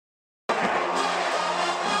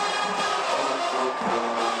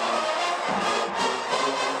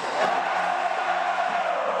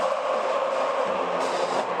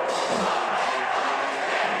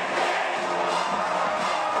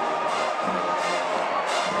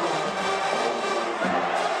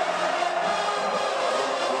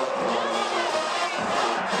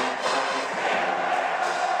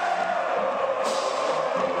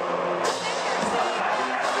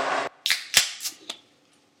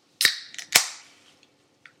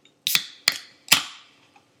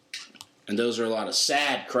And those are a lot of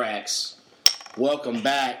sad cracks. Welcome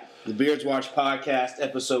back. The Beards Watch Podcast,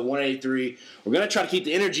 episode 183. We're going to try to keep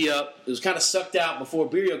the energy up. It was kind of sucked out before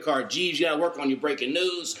Burial Card. Jeebs, you got to work on your breaking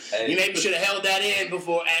news. Hey. You maybe should have held that in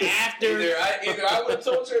before and after. Either I would have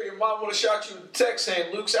told you or your mom would have shot you a text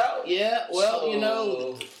saying Luke's out. Yeah, well,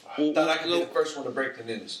 so, I thought I could be the first one to break the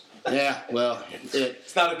news. Yeah, well.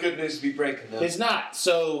 It's not a good news to be breaking news. It's not.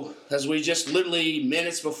 So, as we just literally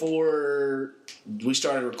minutes before we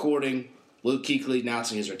started recording, Luke Kuechly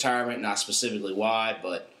announcing his retirement, not specifically why,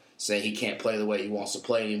 but saying he can't play the way he wants to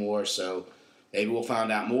play anymore. So maybe we'll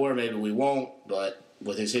find out more, maybe we won't. But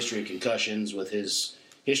with his history of concussions, with his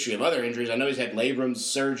history of other injuries, I know he's had labrum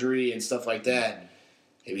surgery and stuff like that.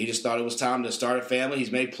 Maybe he just thought it was time to start a family. He's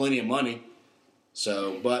made plenty of money.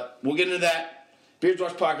 So, but we'll get into that. Beards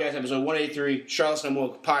Watch Podcast, episode 183. Charlotte's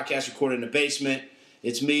 #1 podcast recorded in the basement.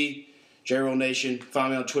 It's me, J-Roll Nation.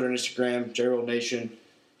 Find me on Twitter and Instagram, J-Roll Nation.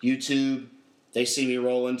 YouTube, they see me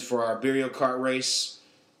rolling for our burial cart race,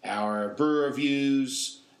 our brewer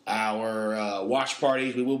reviews, our watch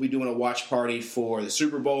parties. We will be doing a watch party for the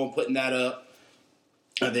Super Bowl and putting that up.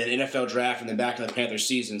 And then NFL draft and then back in the Panthers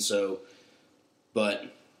season. So,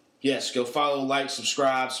 but yes, go follow, like,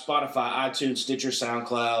 subscribe, Spotify, iTunes, Stitcher,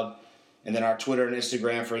 SoundCloud. And then our Twitter and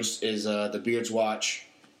Instagram is the Beards Watch.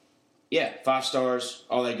 Yeah, 5 stars,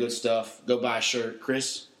 all that good stuff. Go buy a shirt.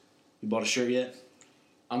 Chris, you bought a shirt yet?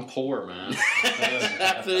 I'm poor, man.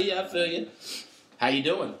 I feel you. How you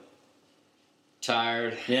doing?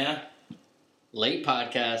 Tired. Yeah? Late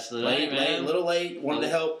podcast today, Late, a little late. Wanted to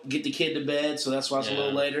help get the kid to bed, so that's why it's a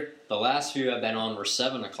little later. The last few I've been on were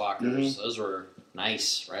 7 o'clockers. Mm-hmm. Those were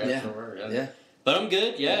nice right after work. Yeah. But I'm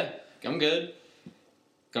good, I'm good.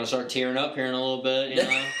 Gonna start tearing up here in a little bit, you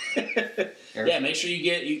know. Yeah, make sure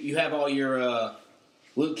you have all your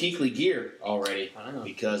Luke Kuechly gear already. I know.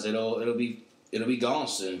 Because it'll be gone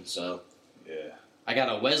soon, so. Yeah. I got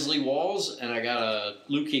a Wesley Walls and I got a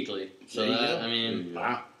Luke Kuechly. So that, I mean,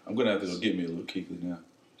 wow. I'm gonna have to go get me a Luke Kuechly now.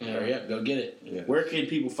 Hurry up, go get it. Yeah. Where can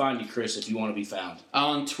people find you, Chris, if you want to be found?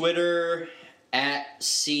 on Twitter at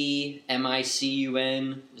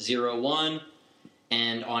CMICUN01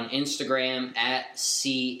 and on Instagram at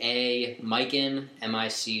CAMicun,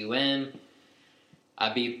 MICUN.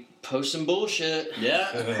 I be posting bullshit.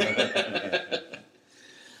 Yeah.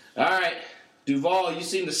 All right. Duvall, you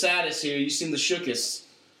seem the saddest here. You seem the shookest.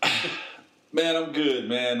 Man, I'm good,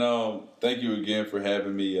 man. Thank you again for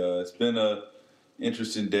having me. It's been a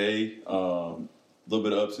interesting day. A little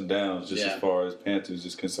bit of ups and downs just as far as Panthers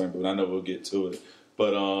is concerned, but I know we'll get to it.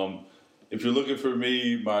 But if you're looking for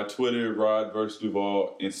me, my Twitter, Rod vs.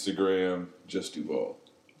 Duvall, Instagram, just Duvall.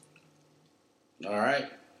 All right.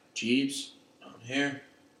 Jeebs. I'm here.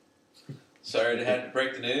 Sorry to have to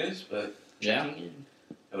break the news, but it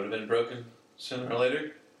would have been broken sooner or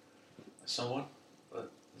later by someone, but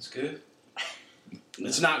it's good.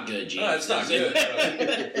 It's not good, Jeebs. No, it's not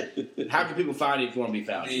good. How can people find you if you want to be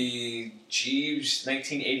found? The Jeebs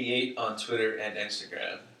 1988 on Twitter and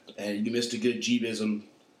Instagram. And you missed a good Jeebism.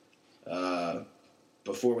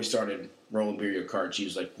 Before we started rolling Burial Card, Jeebs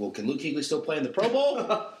was like, well, can Luke Kuechly still play in the Pro Bowl?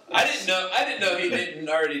 I didn't know he didn't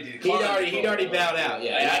already decline. He'd already bowed out.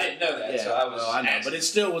 Yeah, I didn't know that. Yeah, so I was. well, I know, but it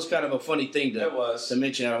still was kind of a funny thing to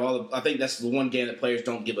mention. Out of all I think that's the one game that players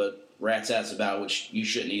don't give a rat's ass about, which you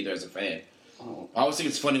shouldn't either as a fan. Oh. I always think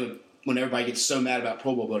it's funny when everybody gets so mad about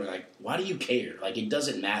Pro Bowl voting. Like, why do you care? Like, it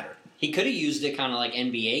doesn't matter. He could have used it kind of like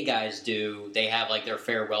NBA guys do. They have like their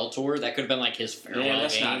farewell tour. That could have been like his farewell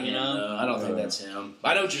that's game, not him, you know? No, I don't think that's him.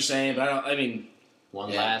 I know what you're saying, but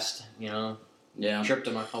One last, you know, trip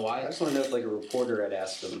to Hawaii. I just want to know if like a reporter had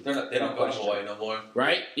asked them. They don't go to Hawaii no more.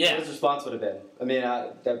 Right? Yeah. What his response would have been? I mean,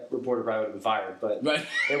 that reporter probably would have been fired, but right.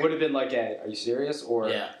 It would have been like, "Are you serious?"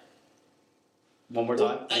 Or one more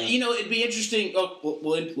time. It'd be interesting. Oh,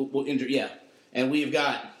 we'll and we've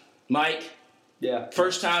got Mike. Yeah.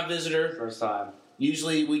 First time visitor. First time.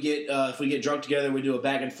 Usually we get if we get drunk together, we do a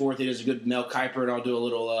back and forth. He does a good Mel Kiper, and I'll do a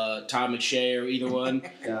little Todd McShay or either one.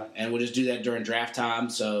 Yeah. And we'll just do that during draft time.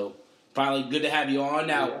 So finally, good to have you on.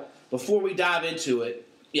 Now, before we dive into it,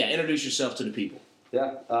 introduce yourself to the people.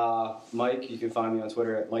 Yeah. Mike, you can find me on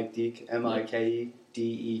Twitter at Mike Deke,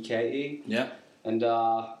 MikeDeke. Yeah. And,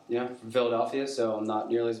 from Philadelphia, so I'm not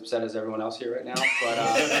nearly as upset as everyone else here right now. But,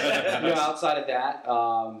 outside of that,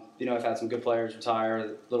 I've had some good players retire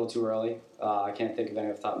a little too early. I can't think of any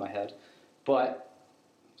off the top of my head. But,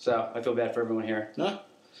 so I feel bad for everyone here. No.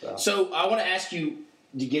 So I want to ask you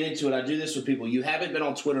to get into it. I do this with people. You haven't been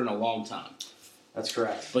on Twitter in a long time. That's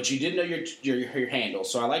correct. But you did know your handle.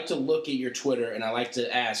 So I like to look at your Twitter, and I like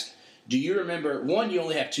to ask, do you remember, one, you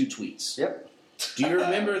only have 2 tweets. Yep. Do you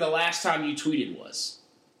remember the last time you tweeted was?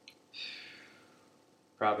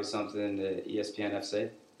 Probably something to ESPN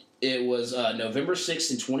FC. It was November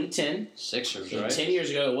 6th in 2010. Sixers, And right? 10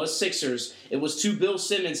 years ago, it was Sixers. It was to Bill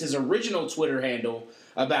Simmons, his original Twitter handle,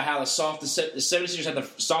 about how the 76ers had the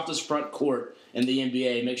softest front court in the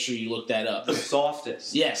NBA. Make sure you look that up. The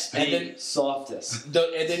softest. Yes. And then softest. and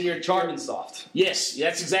then your Charmin soft. Yes,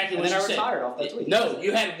 that's exactly And what then you I said. retired off that tweet. No,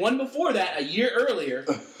 you had one before that a year earlier,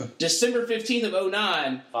 December 15th of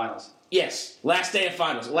 2009. Finals. Yes, last day of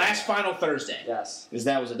finals. Last final Thursday. Yes.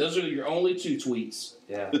 That was it. Those are your only 2 tweets.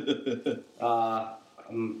 Yeah.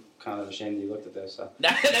 I'm kind of ashamed you looked at those. So.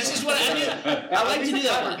 That's just what I do. I like to do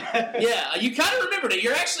that one. Yeah, you kind of remembered it.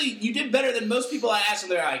 You did better than most people I ask,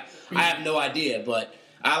 and they're like, I have no idea. But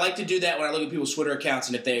I like to do that when I look at people's Twitter accounts,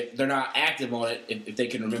 and if they're not active on it, if they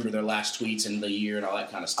can remember their last tweets and the year and all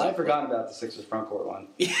that kind of stuff. I forgot about the Sixers front court one.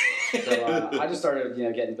 So I just started,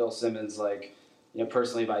 getting Bill Simmons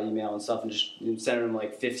personally by email and stuff, and just sending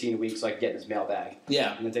him 15 a week so I could get in his mailbag.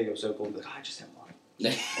 Yeah. And then think it was so cool. I just have one.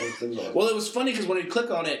 Well, it was funny because when you click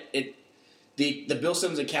on it, the Bill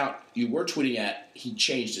Simmons account you were tweeting at, he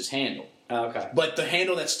changed his handle. Okay. But the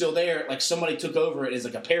handle that's still there, somebody took over it as a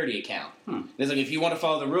parody account. It's if you want to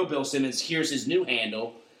follow the real Bill Simmons, here's his new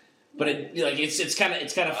handle. But it's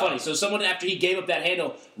kind of funny. So someone after he gave up that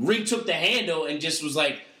handle, retook the handle and just was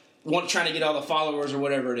trying to get all the followers or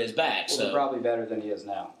whatever it is back. Well, so they're probably better than he is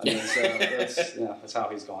now. I mean, so that's how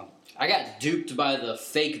he's gone. I got duped by the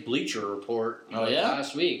fake Bleacher Report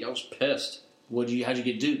last week. I was pissed. How'd you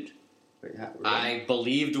get duped? Wait, really? I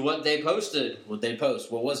believed what they posted. What'd they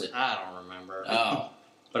post? What was it? I don't remember. Oh.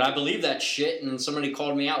 But I believed that shit, and somebody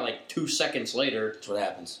called me out 2 seconds later. That's what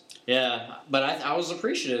happens. Yeah, but I was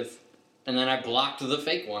appreciative, and then I blocked the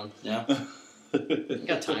fake one. Yeah. I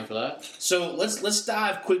got time for that. So let's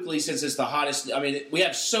dive quickly since it's the hottest. I mean, we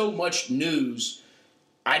have so much news.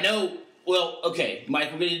 I know. Well, okay,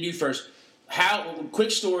 Mike, we're going to do first.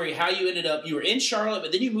 Quick story, how you ended up. You were in Charlotte,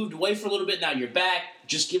 but then you moved away for a little bit. Now you're back.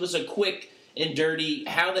 Just give us a quick and dirty.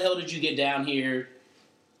 How the hell did you get down here?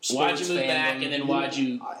 Why'd you move back, and then why'd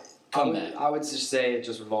you come back? I would just say it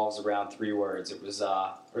just revolves around 3 words. It was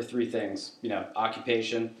or 3 things.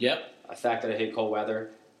 Occupation. Yep. The fact that I hate cold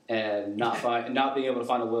weather. And not being able to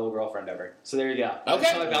find a loyal girlfriend ever. So there you go.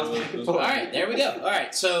 Okay. All right, there we go. All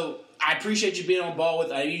right, so I appreciate you being on ball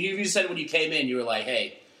with. You said when you came in, you were like,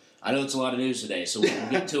 "Hey, I know it's a lot of news today, so we'll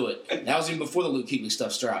get to it." That was even before the Luke Kuechly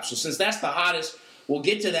stuff dropped. So since that's the hottest, we'll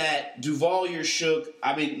get to that. Duvall, you're shook.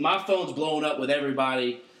 I mean, my phone's blowing up with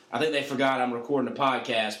everybody. I think they forgot I'm recording the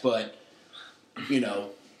podcast, but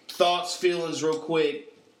thoughts, feelings, real quick.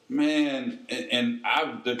 Man, and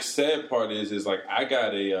the sad part is I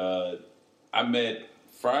got I met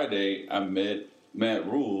Matt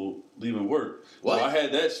Rule leaving work. What? So I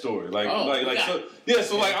had that story. So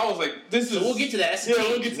I was like, this is. So we'll get to that. That's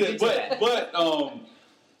we'll get to that. But I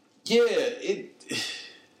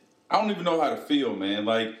don't even know how to feel, man.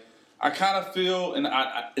 I kind of feel, and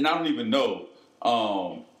I don't even know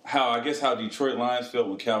how Detroit Lions felt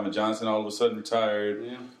when Calvin Johnson all of a sudden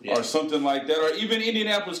retired, or something like that, or even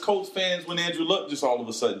Indianapolis Colts fans when Andrew Luck just all of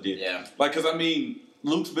a sudden did. Yeah. Because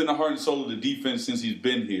Luke's been the heart and soul of the defense since he's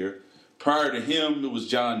been here. Prior to him, it was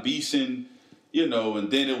John Beeson,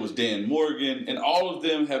 and then it was Dan Morgan, and all of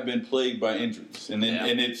them have been plagued by injuries, and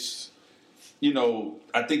it's,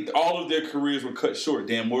 I think all of their careers were cut short.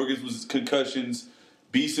 Dan Morgan's was concussions,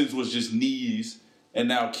 Beeson's was just knees, and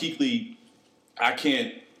now Kuechly, I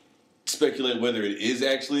can't speculate whether it is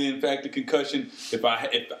actually in fact a concussion. If I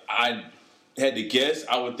had to guess,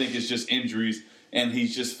 I would think it's just injuries, and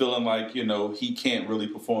he's just feeling like he can't really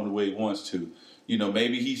perform the way he wants to.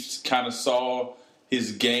 Maybe he kind of saw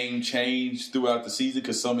his game change throughout the season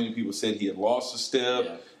because so many people said he had lost a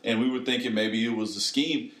step, and we were thinking maybe it was a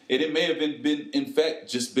scheme, and it may have been in fact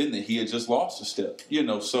just been that he had just lost a step.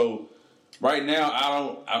 So right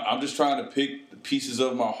now I'm just trying to pick the pieces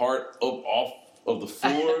of my heart up off of the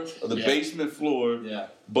floor, of the basement floor. Yeah.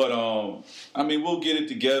 But, we'll get it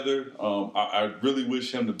together. I really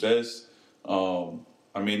wish him the best.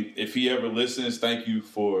 If he ever listens, thank you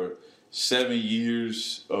for 7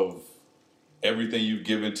 years of everything you've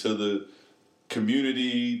given to the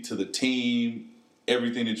community, to the team,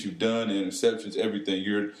 everything that you've done, the interceptions, everything.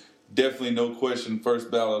 You're definitely, no question, first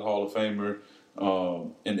ballot Hall of Famer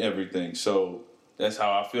and everything. So that's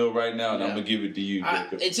how I feel right now, and I'm going to give it to you,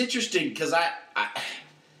 Jacob. It's interesting because I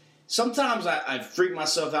sometimes I freak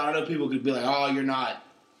myself out. I know people could be like, "Oh, you're not."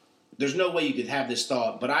 There's no way you could have this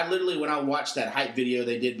thought. But I literally, when I watched that hype video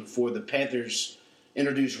they did before the Panthers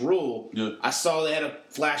introduced Rule, I saw they had a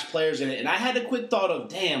flash players in it, and I had a quick thought of,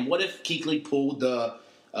 damn, what if Kuechly pulled the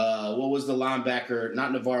what was the linebacker,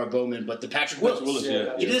 not Navarro Bowman, but the Patrick Willis.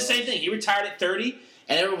 Yeah. He did the same thing. He retired at 30.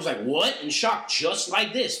 And everyone was like, what? In shock, just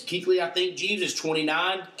like this. Kuechly, I think, Jeebs is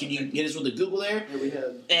 29. Can you hit us with the Google there?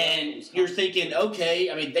 And you're thinking,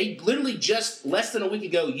 okay, I mean, they literally just less than a week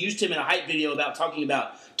ago used him in a hype video about talking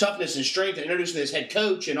about toughness and strength and introducing his head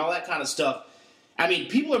coach and all that kind of stuff. I mean,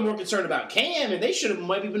 people are more concerned about Cam, and they should have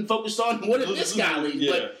maybe been focused on what if this guy leaves.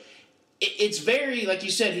 Yeah. But it's very, like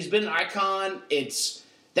you said, he's been an icon.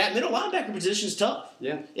 That middle linebacker position is tough.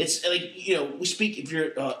 Yeah. It's like, we speak, if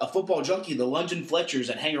you're a football junkie, the London Fletchers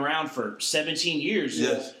that hang around for 17 years.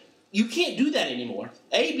 Yes. You can't do that anymore.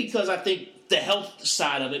 A, because I think the health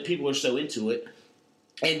side of it, people are so into it.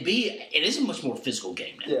 And B, it is a much more physical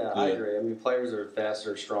game now. Yeah, I agree. I mean, players are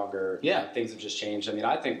faster, stronger. Yeah. Things have just changed. I mean,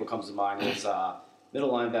 I think what comes to mind is middle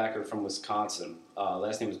linebacker from Wisconsin.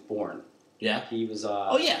 Last name was Bourne. Yeah. He was.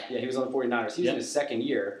 Yeah, he was on the 49ers. He was in his second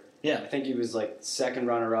year. Yeah. I think he was like second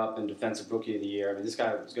runner-up and defensive rookie of the year. I mean, this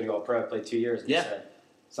guy was going to go all pro, played 2 years, and he said,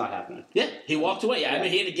 it's not happening. Yeah, he walked away. I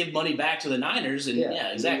mean, he had to give money back to the Niners, and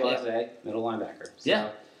exactly. He was a middle linebacker. So, Yeah. I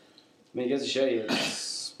mean, it goes to show you.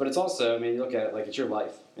 But it's also, I mean, you look at it like it's your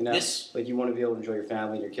life. Like you want to be able to enjoy your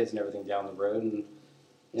family and your kids and everything down the road.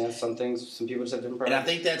 And some people just have different priorities. And I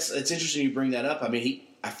think it's interesting you bring that up. I mean,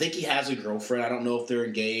 I think he has a girlfriend. I don't know if they're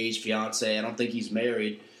engaged, fiance. I don't think he's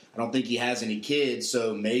married. I don't think he has any kids.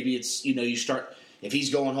 So maybe it's, you start, if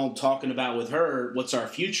he's going home talking about with her, what's our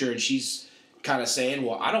future? And she's kind of saying,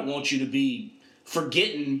 well, I don't want you to be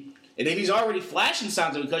forgetting. And if he's already flashing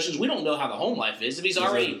signs of concussions, we don't know how the home life is. If he's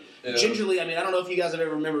already gingerly, I mean, I don't know if you guys have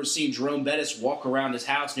ever remember seeing Jerome Bettis walk around his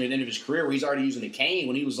house near the end of his career where he's already using a cane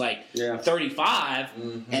when he was like 35.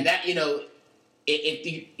 Mm-hmm. And that,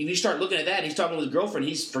 if you start looking at that and he's talking with his girlfriend,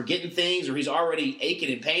 he's forgetting things or he's already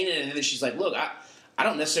aching and paining. And then she's like, look, I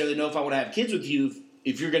don't necessarily know if I want to have kids with you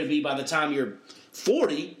if you're going to be by the time you're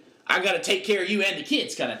 40. I got to take care of you and the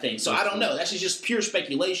kids kind of thing. So I don't know. That's just pure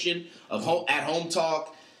speculation of at-home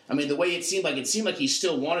talk. I mean, the way it seemed like he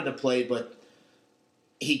still wanted to play, but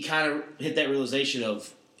he kind of hit that realization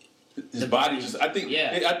of his body. I think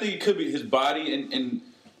it could be his body, and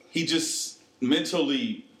he just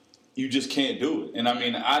mentally, you just can't do it. And I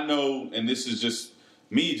mean, I know, and this is just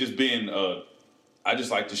me, just being, I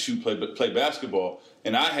just like to play basketball,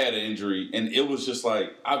 and I had an injury, and it was just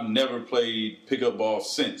like I've never played pickup ball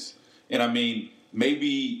since. And I mean,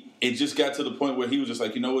 maybe it just got to the point where he was just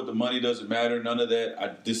like, you know what, the money doesn't matter, none of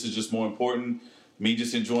that. This is just more important. Me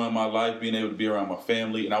just enjoying my life, being able to be around my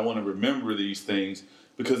family, and I want to remember these things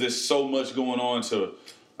because there's so much going on.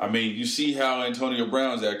 I mean, you see how Antonio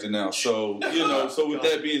Brown's acting now. So, so with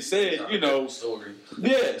that being said, story.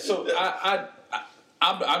 Yeah, so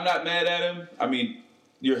I'm not mad at him. I mean,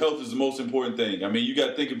 your health is the most important thing. I mean, you got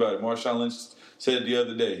to think about it. Marshawn Lynch said the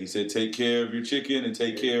other day, he said, take care of your chicken and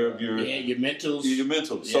take care of your mentals. Your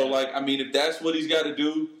mentals. Yeah. So, I mean, if that's what he's got to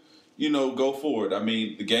do, go for it. I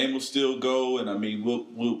mean, the game will still go, and I mean,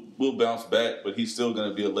 we'll bounce back, but he's still going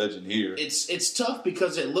to be a legend here. It's tough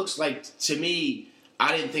because it looks like, to me,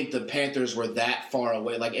 I didn't think the Panthers were that far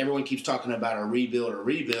away. Like, everyone keeps talking about a rebuild.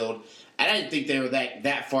 I didn't think they were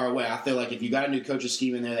that far away. I feel like if you got a new coaching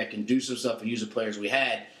scheme in there that can do some stuff and use the players we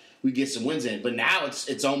had, we get some wins in it. But now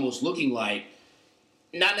it's almost looking like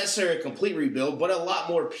not necessarily a complete rebuild, but a lot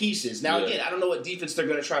more pieces. Now, again, I don't know what defense they're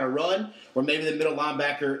going to try to run, or maybe the middle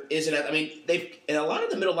linebacker isn't. I mean, and a lot of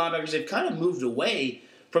the middle linebackers, they've kind of moved away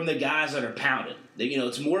from the guys that are pounding.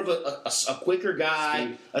 It's more of a quicker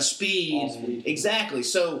guy, a speed. Exactly.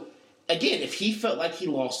 So, again, if he felt like he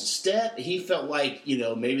lost a step, he felt like,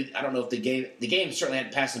 maybe, I don't know if the game certainly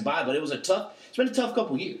hadn't passed him by, but it's been a tough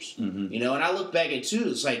couple years. Mm-hmm. And I look back at, too,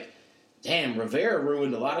 it's like, damn, Rivera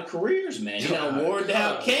ruined a lot of careers, man. Wore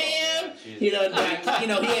down Cam. He had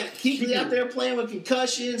Kuechly out there playing with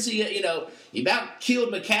concussions. He about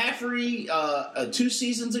killed McCaffrey 2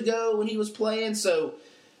 seasons ago when he was playing. So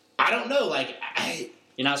I don't know.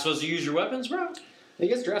 You're not supposed to use your weapons, bro. He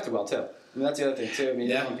gets drafted well too. I mean, that's the other thing too. I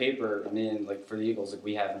mean, on paper, for the Eagles,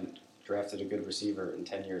 we haven't drafted a good receiver in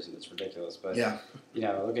 10 years, and it's ridiculous. But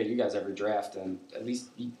look at you guys every draft, and at least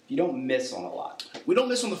you don't miss on a lot. We don't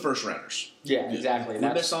miss on the first rounders. Yeah, exactly. We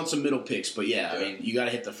miss on some middle picks, but I mean, you got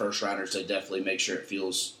to hit the first rounders to definitely make sure it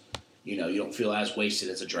feels, you don't feel as wasted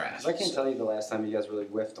as a draft. I can't tell you the last time you guys really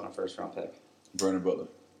whiffed on a first round pick. Vernon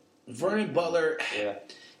Butler.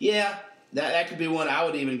 Yeah. That could be one I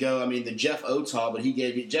would even go. I mean, the Jeff Otal, but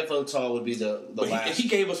Jeff Otal would be the last. He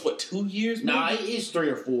gave us 2 years? No, he's 3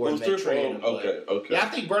 or 4. Oh, 3 or 4. Okay. Yeah, I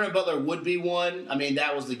think Vernon Butler would be one. I mean,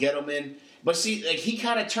 that was the Gettleman. But see, he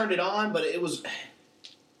kind of turned it on, but it was.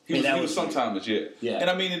 He was sometimes, yeah. And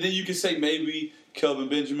I mean, and then you could say maybe Kelvin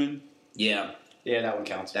Benjamin. Yeah. Yeah, that one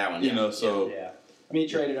counts. That one, so. Yeah. I mean, you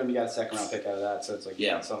traded him, you got a second-round pick out of that, so it's like you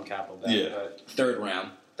got some capital back. Yeah. But Third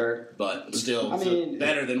round. But still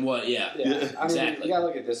better than what, I mean, exactly. You got to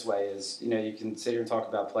look at it this way is, you can sit here and talk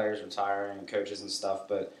about players retiring and coaches and stuff,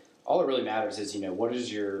 but all it really matters is, what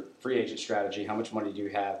is your free agent strategy? How much money do you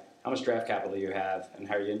have? How much draft capital do you have? And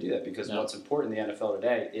how are you going to do that? Because what's important in the NFL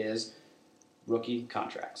today is rookie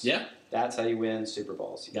contracts. Yeah. That's how you win Super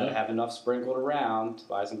Bowls. You got to have enough sprinkled around to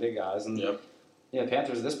buy some big guys. And,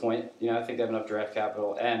 Panthers at this point, I think they have enough draft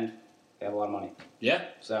capital and they have a lot of money. Yeah.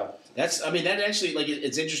 So that actually,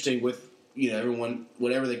 it's interesting with, everyone,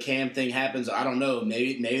 whatever the Cam thing happens, I don't know.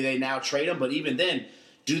 Maybe they now trade him, but even then,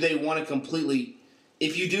 do they want to completely,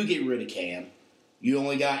 if you do get rid of Cam, you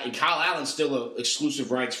only got, and Kyle Allen's still an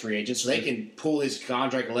exclusive rights free agent, so they can pull his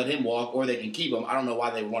contract and let him walk, or they can keep him. I don't know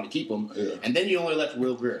why they would want to keep him. Yeah. And then you only left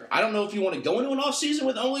Will Grier. I don't know if you want to go into an offseason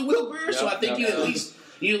with only Will Grier, so I think you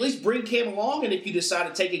at least bring Cam along, and if you decide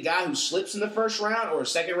to take a guy who slips in the first round or a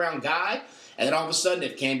second-round guy, and then all of a sudden,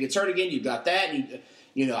 if Cam gets hurt again, you've got that. And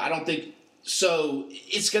I don't think so.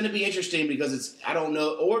 It's going to be interesting because I don't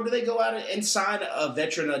know. Or do they go out and sign a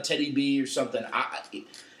veteran, a Teddy B or something?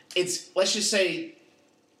 Let's just say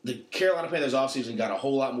the Carolina Panthers offseason got a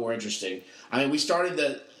whole lot more interesting. I mean, we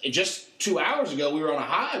started just 2 hours ago. We were on a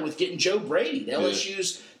high with getting Joe Brady, the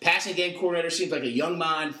LSU's passing game coordinator. Seems like a young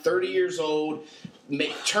mind, 30 years old.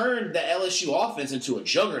 Turned the LSU offense into a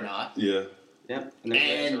juggernaut. Yeah. And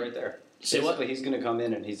there's right there. Say basically, he's going to come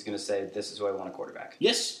in and he's going to say, "This is who I want a quarterback."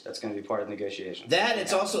 Yes, that's going to be part of the negotiation.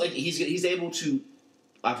 It's also like he's able to.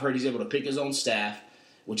 I've heard he's able to pick his own staff,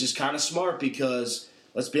 which is kind of smart because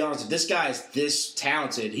let's be honest, if this guy is this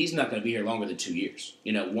talented, he's not going to be here longer than 2 years.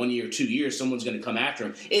 1 year, 2 years, someone's going to come after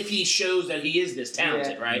him if he shows that he is this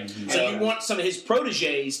talented, right? Mm-hmm. So you want some of his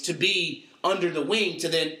proteges to be under the wing to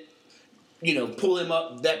then. Pull him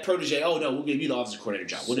up, that protege, oh, no, we'll give you the offensive coordinator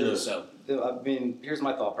job. We'll do this, so. I mean, here's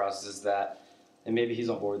my thought process is that, and maybe he's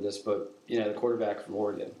on board with this, but, the quarterback from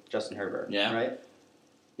Oregon, Justin Herbert, right?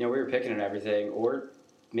 We were picking and everything, or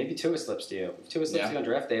maybe Tua slips to you. If Tua slips to you on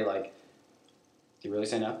draft day, do you really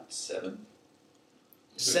say no? 7?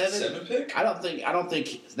 7 pick? I don't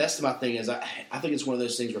think, that's my thing is, I think it's one of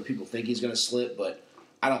those things where people think he's going to slip, but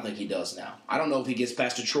I don't think he does now. I don't know if he gets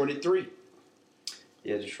past Detroit at 3.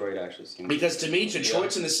 Yeah, Detroit actually. Because to me,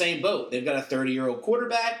 Detroit's in the same boat. They've got a 30-year-old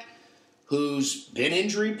quarterback who's been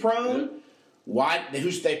injury prone.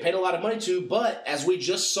 Who's they paid a lot of money to, but as we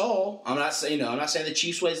just saw, I'm not saying the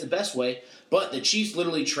Chiefs' way is the best way, but the Chiefs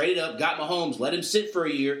literally traded up, got Mahomes, let him sit for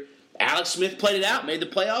a year. Alex Smith played it out, made the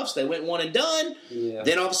playoffs. They went one and done. Yeah.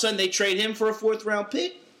 Then all of a sudden they trade him for a 4th-round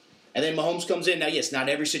pick, and then Mahomes comes in. Now, yes, not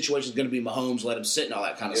every situation is going to be Mahomes, let him sit and all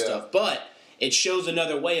that kind of stuff, but it shows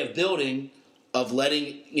another way of building. Of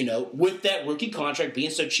letting, with that rookie contract being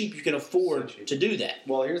so cheap, you can afford to do that.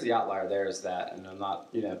 Well, here's the outlier there is that, and I'm not,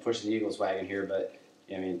 pushing the Eagles wagon here, but,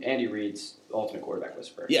 Andy Reid's ultimate quarterback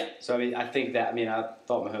whisperer. Yeah. So, I think that, I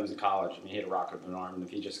thought Mahomes in college, he had a rocket of an arm, and if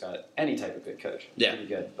he just got any type of good coach, pretty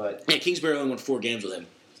good. But Kingsbury only won 4 games with him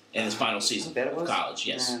in his final season of college,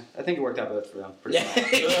 yes. I think it worked out both for them pretty well.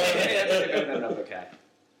 It up okay.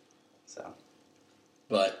 So.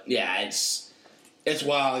 But, it's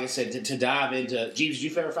wild, like I said, to dive into... Jeebs, did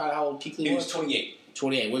you ever find out how old Kuechly was? He was 28.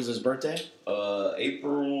 28. When's his birthday?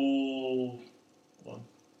 April 1.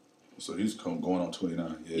 So he's going on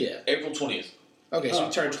 29. Yeah. April 20th. Okay, so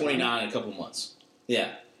he turned 29 in a couple months.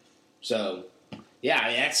 Yeah. So,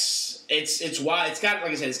 it's why it's got,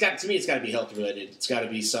 like I said, to me, it's got to be health related. It's got to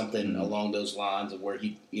be something along those lines of where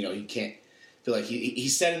he can't... feel like he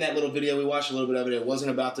said in that little video, we watched a little bit of it, it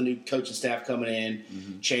wasn't about the new coaching staff coming in,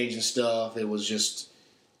 changing stuff. It was just,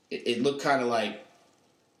 it looked kind of like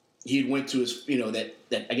he went to his,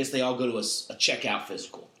 that I guess they all go to a checkout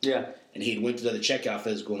physical. Yeah. And he went to the checkout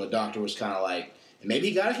physical, and the doctor was kind of like, and maybe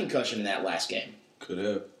he got a concussion in that last game. Could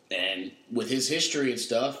have. And with his history and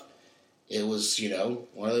stuff, it was,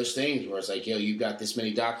 one of those things where it's like, you've got this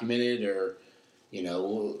many documented or...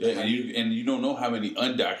 and you don't know how many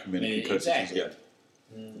undocumented concussions he's got.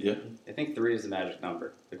 Yeah, I think 3 is the magic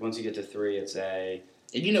number. Like once you get to 3, it's and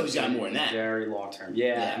he's got more than that. Very long term.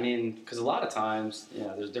 Yeah, because a lot of times,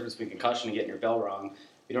 there's a difference between concussion and getting your bell rung.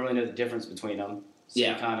 You don't really know the difference between them. So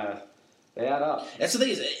they add up. That's the thing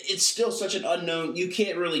is, it's still such an unknown. You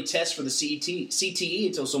can't really test for the CTE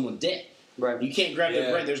until someone's dead. Right. You can't grab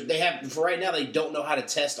their brain. For right now, they don't know how to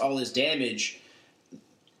test all this damage.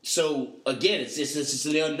 So, again, it's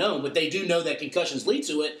the unknown, but they do know that concussions lead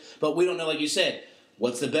to it, but we don't know, like you said,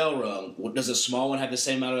 what's the bell rung? Does a small one have the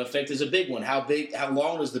same amount of effect as a big one? How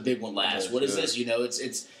long does the big one last? What is this?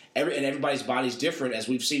 Everybody's body's different, as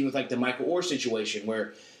we've seen with, like, the Michael Orr situation,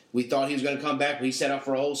 where We thought he was going to come back, but he set up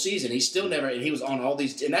for a whole season. He still never, and he was on all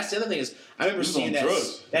these. And that's the other thing is, I remember seeing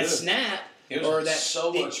that snap or that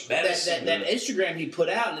so much medicine. That Instagram he put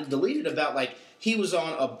out and deleted about like he was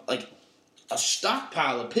on a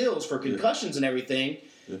stockpile of pills for concussions and everything.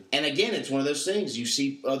 Yeah. And again, it's one of those things you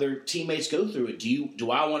see other teammates go through it.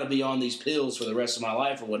 Do I want to be on these pills for the rest of my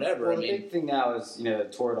life or whatever? Well, the big thing now is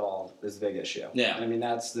Toradol is the big issue. Yeah, and I mean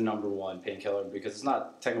that's the number one painkiller because it's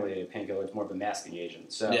not technically a painkiller; it's more of a masking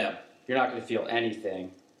agent. So you're not going to feel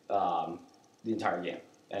anything the entire game,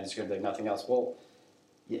 and it's going to be like nothing else. Well,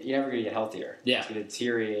 you're never going to get healthier. Yeah, it's going to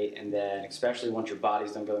deteriorate, and then especially once your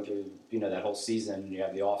body's done going through that whole season, you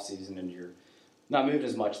have the off season, and you're not moving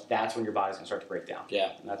as much, that's when your body's going to start to break down.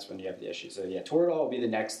 Yeah. And that's when you have the issue. So, Toradol will be the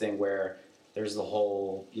next thing where there's the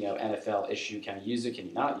whole, NFL issue. Can you use it? Can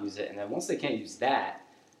you not use it? And then once they can't use that,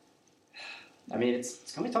 I mean,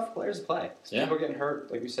 it's going to be tough for players to play. People are getting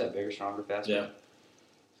hurt, like we said, bigger, stronger, faster. Yeah.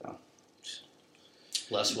 So.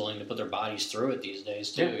 Less willing to put their bodies through it these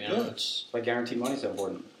days, too. It's why guaranteed money is so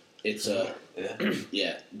important. It's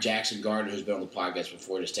Jackson Gardner, who's been on the podcast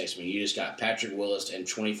before, just texted me. You just got Patrick Willis and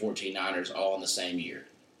 2014 Niners all in the same year.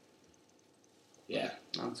 Yeah,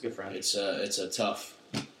 that's good for him. It's a tough.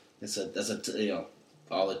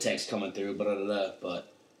 All the text coming through,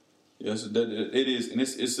 but yes, it is, and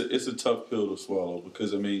it's a tough pill to swallow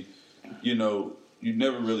because I mean, you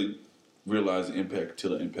never really realize the impact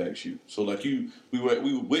until it impacts you. So like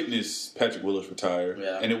we witnessed Patrick Willis retire,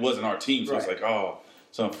 and it wasn't our team, so it's like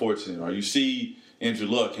it's unfortunate. Or you see Andrew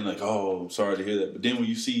Luck and like, I'm sorry to hear that. But then when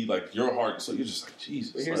you see like your heart, so you're just like,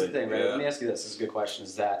 Jesus. But here's the thing, right? Let me ask you this. This is a good question.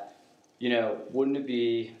 Is that, wouldn't it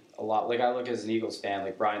be a lot, like I look as an Eagles fan,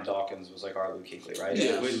 like Brian Dawkins was like our Luke Kuechly, right?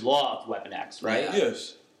 Yes. We loved Weapon X, right? Yeah.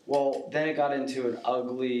 Yes. Well, then it got into an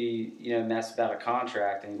ugly, mess about a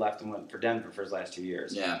contract, and he left and went for Denver for his last 2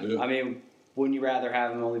 years. Yeah. I mean, wouldn't you rather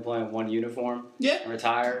have him only playing one uniform? Yeah. And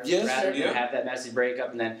retire? Yes. Rather than have that messy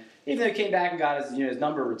breakup and then even though he came back and got his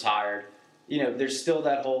number retired, there's still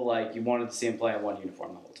that whole like you wanted to see him play in one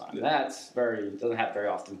uniform the whole time. Yeah. That's doesn't happen very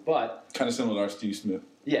often, but kind of similar to our Steve Smith.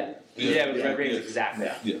 Yeah, with the Red Raiders, exactly.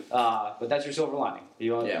 Yeah. But that's your silver lining.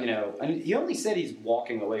 And he only said he's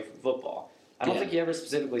walking away from football. I don't think he ever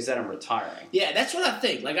specifically said I'm retiring. Yeah, that's what I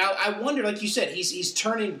think. Like I wonder, like you said, he's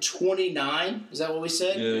turning 29. Is that what we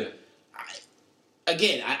said? Yeah.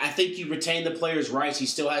 Again, I think you retain the player's rights. He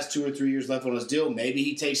still has 2 or 3 years left on his deal. Maybe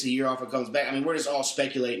he takes a year off and comes back. I mean, we're just all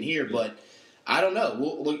speculating here, but I don't know.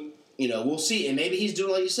 We'll see. And maybe he's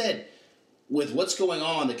doing like you said, with what's going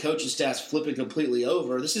on, the coaching staff's flipping completely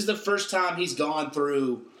over. This is the first time he's gone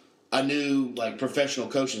through a new professional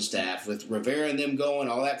coaching staff with Rivera and them going,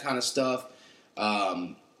 all that kind of stuff.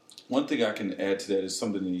 One thing I can add to that is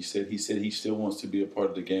something that he said. He said he still wants to be a part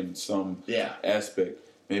of the game in some aspect.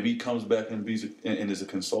 Maybe he comes back and is a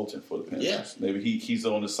consultant for the Panthers. Yeah. Maybe he's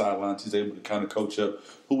on the sidelines. He's able to kind of coach up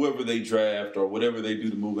whoever they draft or whatever they do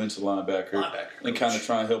to move into linebacker and kind of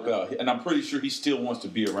try and help out. And I'm pretty sure he still wants to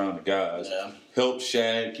be around the guys. Yeah. Help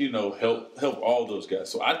Shaq, help all those guys.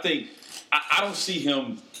 So I think I don't see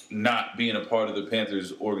him not being a part of the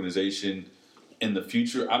Panthers organization in the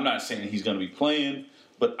future. I'm not saying he's going to be playing,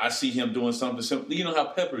 but I see him doing something similar. You know how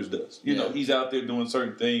Peppers does. You know, he's out there doing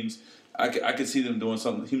certain things. I could see him doing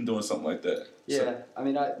something like that. Yeah, So. I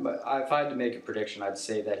mean, if I had to make a prediction, I'd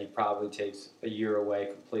say that he probably takes a year away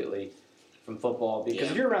completely from football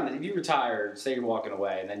because if you retire, say you're walking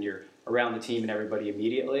away, and then you're around the team and everybody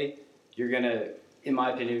immediately, you're gonna, in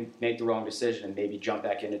my opinion, make the wrong decision and maybe jump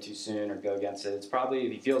back in it too soon or go against it. It's probably,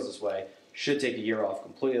 if he feels this way, should take a year off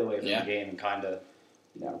completely away from the game and kind of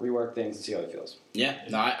rework things and see how he feels. Yeah,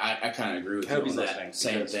 no, I kind of agree with you on that.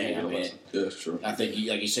 Same thing. I mean, that's true. I think,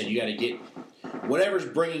 like you said, you got to get whatever's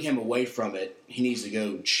bringing him away from it. He needs to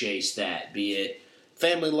go chase that. Be it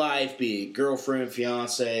family life, be it girlfriend,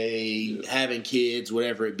 fiance, having kids,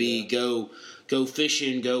 whatever it be. Go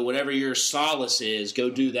fishing. Go whatever your solace is. Go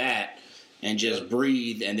do that and just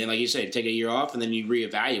breathe. And then, like you said, take a year off and then you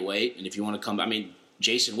reevaluate. And if you want to come, I mean,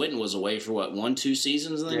 Jason Witten was away for 1-2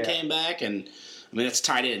 seasons and then came back and. I mean, that's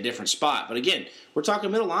tied in a different spot. But again, we're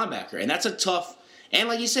talking middle linebacker, and that's a tough. And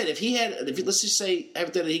like you said, if let's just say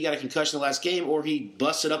hypothetically he got a concussion the last game, or he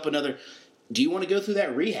busted up another. Do you want to go through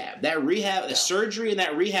that rehab? The surgery and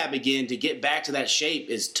that rehab again to get back to that shape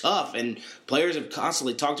is tough. And players have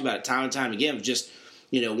constantly talked about it time and time again. Just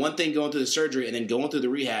one thing going through the surgery and then going through the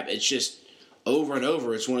rehab. It's just over and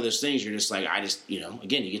over. It's one of those things you're just like,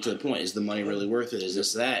 again, you get to the point. Is the money really worth it? Is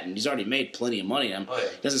this that? And he's already made plenty of money.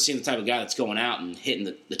 Doesn't seem the type of guy that's going out and hitting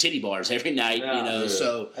the titty bars every night.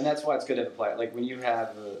 So and that's why it's good to have a player like when you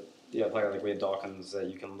have a player like we had Dawkins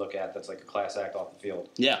that you can look at that's like a class act off the field.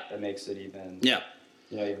 Yeah, that makes it even. Yeah.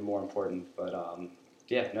 even more important. But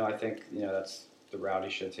I think that's the route he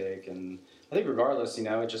should take, and I think regardless,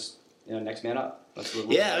 it just next man up. That's what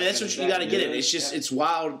that's what you got to get it. It's just it's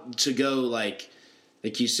wild to go like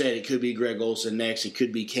you said. It could be Greg Olsen next. It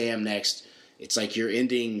could be Cam next. It's like you're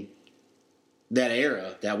ending that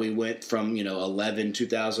era that we went from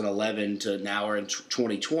 2011 to now we're in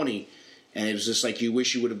 2020, and it was just like you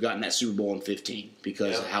wish you would have gotten that Super Bowl in 15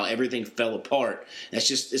 because of how everything fell apart.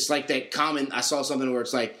 It's like that common. I saw something where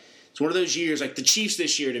it's like it's one of those years like the Chiefs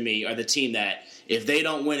this year to me are the team that if they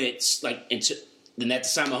don't win it, then they have to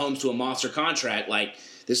sign Mahomes to a monster contract. Like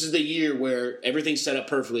this is the year where everything's set up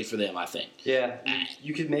perfectly for them. I think. Yeah,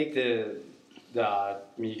 you could make you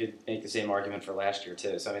could make the same argument for last year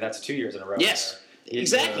too. So that's 2 years in a row. Yes,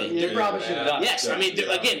 exactly. You probably should have done. Yes,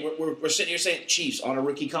 again, we're sitting here saying Chiefs on a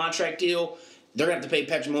rookie contract deal. They're going to have to pay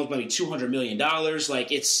Patrick Mahomes maybe $200 million.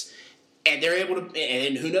 Like and they're able to,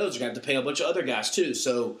 and who knows, they're going to have to pay a bunch of other guys too.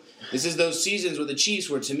 So this is those seasons with the Chiefs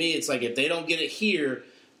where to me it's like if they don't get it here,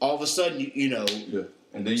 all of a sudden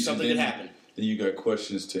and then something could happen. Then you got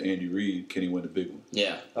questions to Andy Reid. Can he win the big one?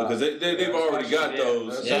 Yeah, because they've already got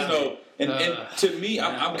those. Yeah. And to me,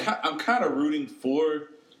 I'm kind of rooting for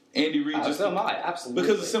Andy Reid. So am I, absolutely.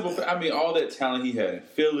 Because the simple fact, all that talent he had in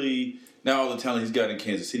Philly, now all the talent he's got in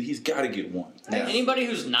Kansas City, he's got to get one. Yeah. Anybody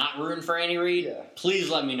who's not rooting for Andy Reid,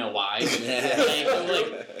 please let me know why.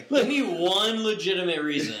 Give me one legitimate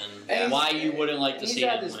reason why you wouldn't like to see him.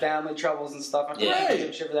 He's had his family troubles and stuff. I'm not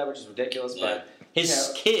shit for that, which is ridiculous, but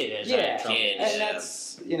his kid is had trouble.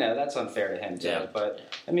 And that's unfair to him too. Yeah. But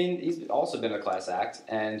he's also been a class act,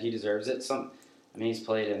 and he deserves it. He's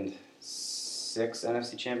played in 6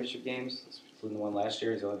 NFC Championship games, including the one last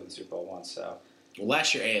year. He's only been to the Super Bowl once. So. Well,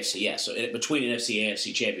 last year AFC, so between NFC and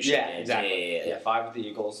AFC Championship games. Exactly. Yeah, 5 with the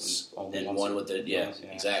Eagles and one with the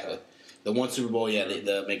exactly. So. The one Super Bowl,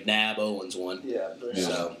 the McNabb Owens one. Yeah.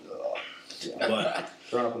 So, but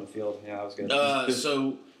throwing up on the field, that was good.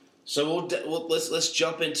 So let's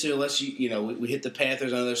jump into we hit the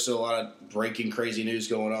Panthers. I know there's still a lot of breaking crazy news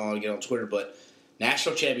going on again on Twitter, but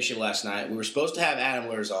national championship last night. We were supposed to have Adam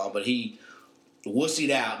Winters on, but he wussied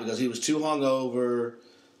out because he was too hungover.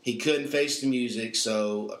 He couldn't face the music,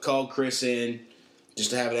 so I called Chris in just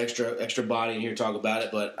to have an extra body in here to talk about it.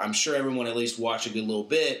 But I'm sure everyone at least watched a good little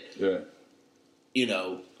bit. Yeah.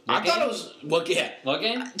 I thought it was what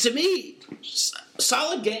game? To me,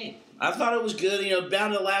 solid game. I thought it was good. Down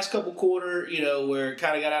to the last couple quarter, where it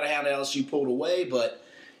kind of got out of hand. LSU pulled away, but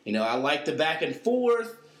I liked the back and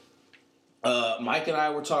forth. Mike and I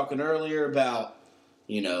were talking earlier about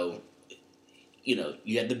you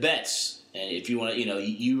had the bets. And if you want to,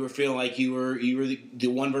 you were feeling like you were the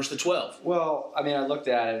 1 versus the 12. Well, I looked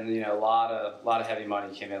at it, and a lot of heavy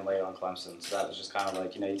money came in late on Clemson, so that was just kind of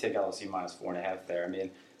like you take LSU minus 4.5 there.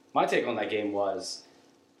 My take on that game was,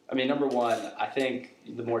 number one, I think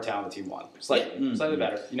the more talented team won slightly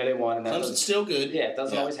better. They won. And Clemson's still good. Yeah, it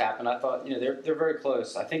doesn't always happen. I thought they're very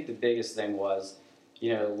close. I think the biggest thing was,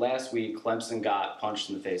 last week Clemson got punched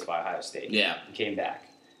in the face by Ohio State. Yeah, and came back.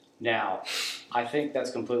 Now, I think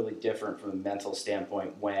that's completely different from a mental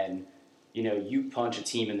standpoint when, you punch a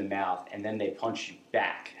team in the mouth and then they punch you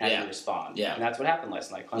back. How do you respond? Yeah. And that's what happened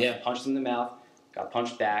last night. Clemson punched them in the mouth, got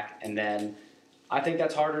punched back, and then I think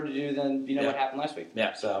that's harder to do than, what happened last week.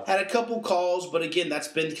 Yeah. So had a couple calls, but again, that's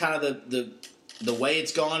been kind of the way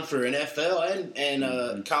it's gone for NFL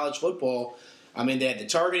and college football. They had the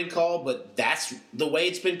targeting call, but that's the way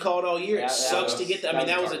it's been called all year. It sucks to get that.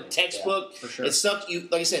 That was a textbook. For sure. It sucked.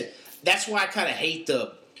 Like I said, that's why I kind of hate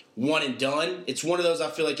the one and done. It's one of those I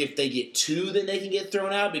feel like if they get 2, then they can get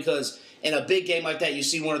thrown out because in a big game like that, you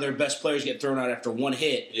see one of their best players get thrown out after one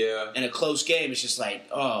hit. Yeah. In a close game, it's just like,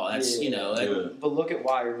 that's, But look at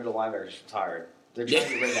why your middle linebackers retired. They're trying to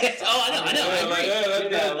get rid of that. I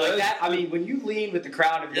know. Like that. When you lean with the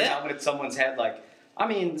crown of your helmet at someone's head,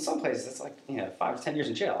 some places it's like 5 to 10 years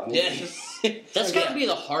in jail. That's got to be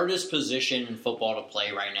the hardest position in football to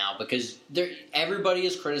play right now because everybody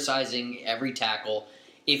is criticizing every tackle.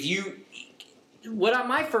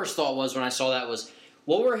 My first thought was when I saw that was,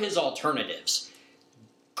 what were his alternatives?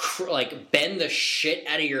 Bend the shit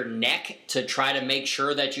out of your neck to try to make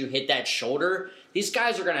sure that you hit that shoulder. These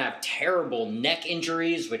guys are going to have terrible neck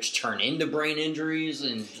injuries, which turn into brain injuries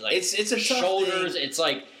and it's a shoulders. It's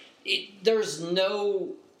like.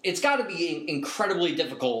 It's got to be incredibly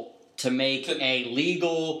difficult to make a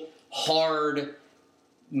legal, hard,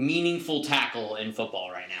 meaningful tackle in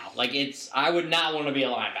football right now. I would not want to be a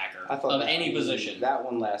linebacker of any position. That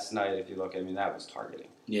one last night, if you look at that was targeting.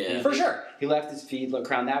 Yeah. For sure. He left his feet,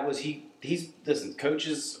 crown. That was, listen,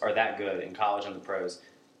 coaches are that good in college and the pros.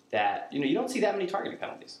 that, you don't see that many targeting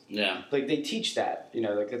penalties. Yeah. Like, they teach that,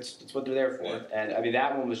 that's what they're there for. Yeah. And, I mean,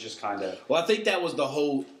 that one was just kind of... Well, I think that was the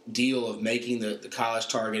whole deal of making the college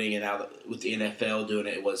targeting and now with the NFL doing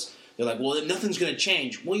it was, they're like, well, nothing's going to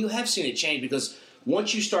change. Well, you have seen it change because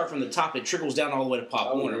once you start from the top, it trickles down all the way to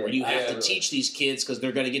Pop Warner, where you have to teach these kids because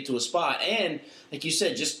they're going to get to a spot. And, like you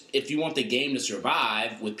said, just if you want the game to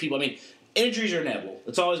survive with people, I mean, injuries are inevitable.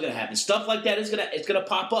 It's always going to happen. Stuff like that it's going to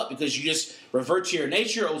pop up because you just revert to your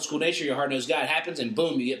nature, old school nature, your hard-nosed guy. It happens, and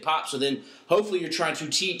boom, you get popped. So then hopefully you're trying to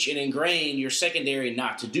teach and ingrain your secondary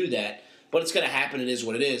not to do that. But it's going to happen. It is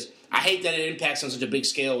what it is. I hate that it impacts on such a big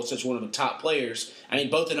scale with such one of the top players. I mean,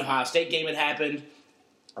 both in the Ohio State game it happened.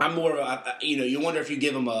 I'm more of a, you wonder if you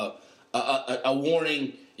give them a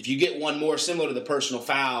warning. If you get one more similar to the personal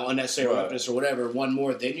foul, unnecessary roughness or whatever, one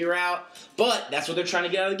more, then you're out. But that's what they're trying to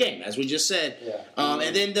get out of the game, as we just said. Yeah.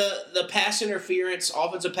 And then the pass interference,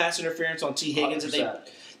 offensive pass interference on T. Higgins,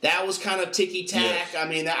 that was kind of ticky-tack. Yes. I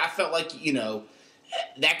mean, I felt like,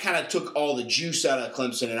 that kind of took all the juice out of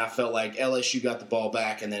Clemson, and I felt like LSU got the ball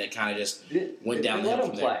back, and then it kind of just went down the hill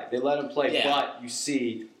from there. They let him play, but you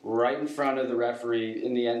see right in front of the referee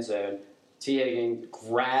in the end zone, T. Higgins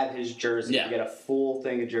grab his jersey to get a full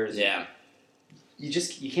thing of jersey. Yeah.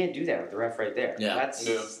 You can't do that with the ref right there. Yeah. That's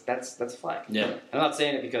a flag. Yeah. I'm not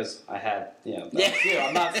saying it because I had,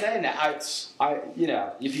 I'm not saying that.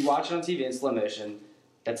 If you watch it on TV in slow motion,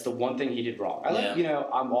 that's the one thing he did wrong.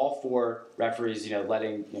 I'm all for referees,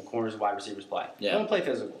 letting corners and wide receivers play. Yeah. Don't play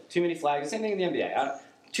physical. Too many flags. Same thing in the NBA.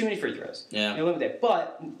 Too many free throws. Yeah. Limit that.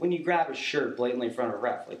 But when you grab a shirt blatantly in front of a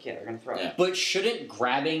ref, they're going to throw it. But shouldn't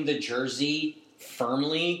grabbing the jersey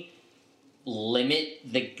firmly limit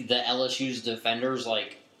the LSU's defenders,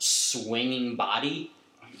 swinging body?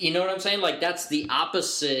 You know what I'm saying? That's the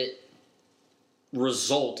opposite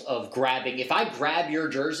result of grabbing. If I grab your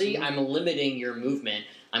jersey, I'm limiting your movement.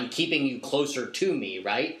 I'm keeping you closer to me,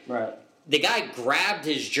 right? Right. The guy grabbed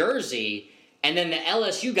his jersey, and then the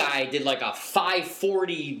LSU guy did a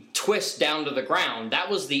 540 twist down to the ground. That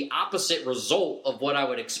was the opposite result of what I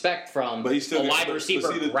would expect from a wide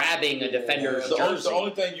receiver grabbing a defender's jersey. The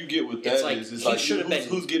only thing you get with that is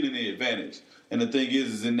who's getting the advantage. And the thing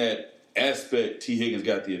is in that aspect, T. Higgins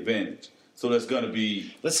got the advantage. So that's going to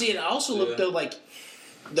be... But see, it also looked, though, like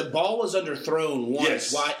the ball was underthrown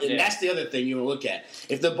once. Yes. And that's the other thing you want to look at.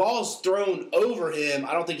 If the ball's thrown over him,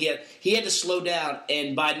 I don't think he had to slow down.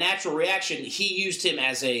 And by natural reaction, he used him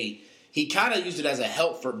he kind of used it as a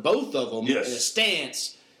help for both of them in a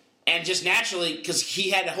stance. And just naturally, because he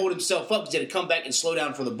had to hold himself up because he had to come back and slow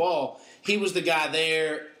down for the ball, he was the guy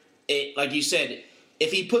there. Like you said,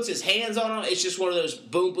 if he puts his hands on him, it's just one of those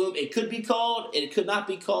boom, boom. It could be called. It could not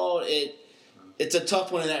be called. It's a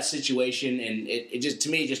tough one in that situation, and it just, to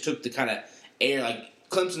me, it just took the kind of air. Like,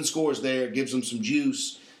 Clemson scores there, gives them some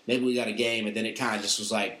juice. Maybe we got a game, and then it kind of just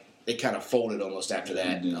was like, it kind of folded almost after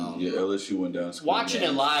that. LSU went down. Watching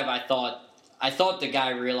it live, I thought the guy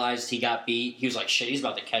realized he got beat. He was like, shit, he's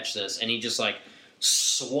about to catch this. And he just,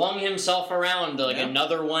 swung himself around to,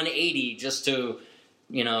 another 180 just to,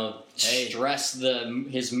 stress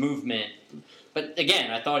his movement. But, again,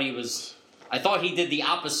 I thought he did the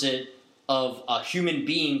opposite of a human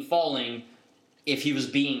being falling if he was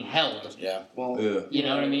being held. Yeah. Well, you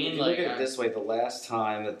know what I mean? If you look at it this way, the last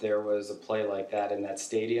time that there was a play like that in that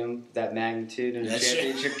stadium, that magnitude in a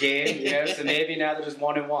championship game, so maybe now they're just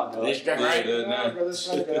 1-1.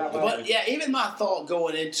 But even my thought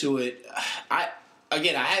going into it, I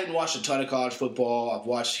haven't watched a ton of college football. I've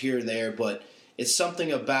watched here and there, but it's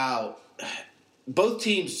something about both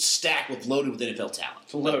teams stacked loaded with NFL talent.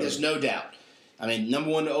 There's no doubt. I mean, number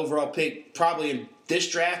one overall pick probably in this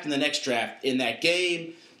draft and the next draft. In that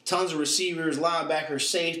game, tons of receivers, linebackers,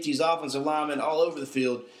 safeties, offensive linemen all over the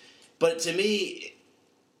field. But to me,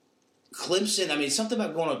 Clemson, I mean, something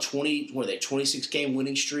about going on 26-game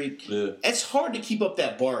winning streak. Yeah. It's hard to keep up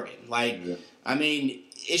that bargain. I mean,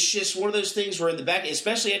 it's just one of those things where in the back,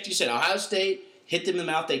 especially after you said Ohio State hit them in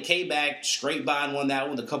the mouth, they came back, straight by and won that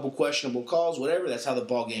one with a couple questionable calls, whatever. That's how the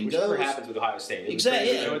ball game goes. Which never happens with Ohio State. Exactly.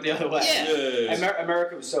 It went the other way. Yeah.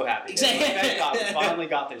 America was so happy. Exactly. Thank God we finally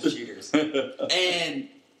got those cheaters. And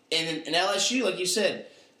LSU, like you said,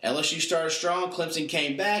 LSU started strong. Clemson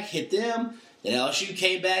came back, hit them. Then LSU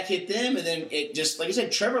came back, hit them, and then it just, like I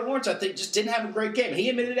said, Trevor Lawrence, I think, just didn't have a great game. He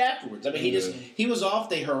admitted it afterwards. I mean, he was off.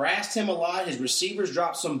 They harassed him a lot. His receivers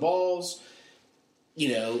dropped some balls.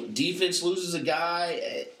 Defense loses a guy.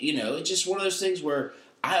 It's just one of those things where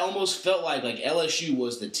I almost felt like LSU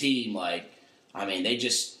was the team, I mean,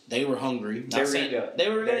 they were hungry. They were going to do it. They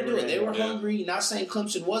were going to do it. They were Yeah. hungry. Not saying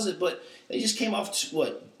Clemson wasn't, but they just came off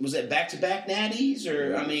what was that back-to-back natties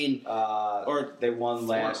or I mean, or they won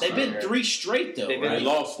last. they've been year. 3 straight though. They've right? been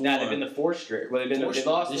lost No, one. they've been the 4th straight. Well, they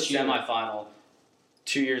lost the this year. semifinal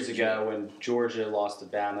 2 years ago when Georgia lost to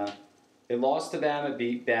Bama. They lost to Bama,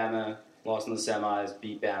 beat Bama, lost in the semis,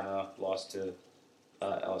 beat Bama, lost to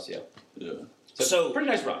LSU. Yeah. So pretty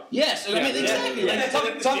nice run. Yes, I mean exactly. Yeah.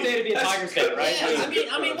 Like, Tough day to be a Tigers fan, right?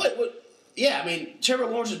 Yeah, I mean, what? Yeah, I mean, Trevor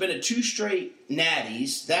Lawrence has been in 2 straight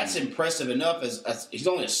natties. That's impressive enough. As he's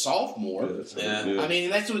only a sophomore. Yeah. I mean,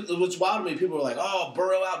 that's what's wild to me. People are like, "Oh,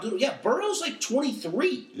 Burrow outdo." Yeah, Burrow's like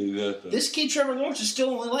 23. Exactly. This kid, Trevor Lawrence, is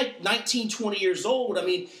still only like 19, 20 years old. I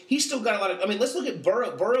mean, he's still got a lot of. I mean, let's look at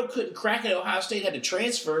Burrow. Burrow couldn't crack it. Ohio State had to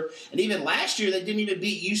transfer, and even last year they didn't even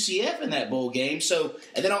beat UCF in that bowl game. So,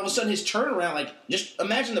 and then all of a sudden his turnaround. Like, just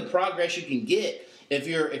imagine the progress you can get if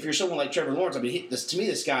you're someone like Trevor Lawrence. I mean, to me,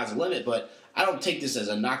 the sky's the limit, but. I don't take this as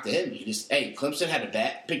a knock to him.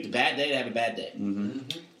 Clemson picked a bad day to have a bad day, and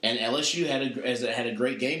LSU had a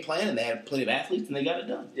great game plan, and they had plenty of athletes, and they got it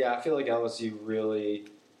done. Yeah, I feel like LSU really.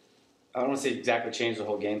 I don't want to say exactly changed the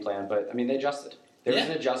whole game plan, but I mean they adjusted. There was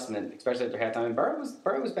an adjustment, especially after halftime. And Burrow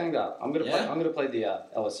was banged up. I'm gonna play the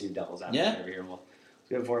LSU Devils advocate over here. We'll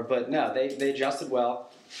go for it, but no, they adjusted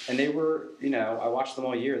well, and they were I watched them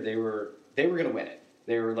all year. They were gonna win it.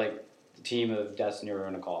 They were like the team of destiny or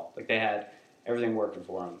in a call. Like they had. Everything working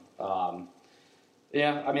for them.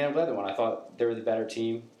 Yeah, I mean, I'm glad they won. I thought they were the better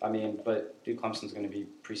team. I mean, but dude, Clemson's going to be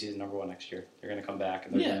preseason #1 next year. They're going to come back,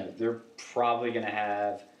 and they're probably going to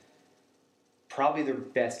have their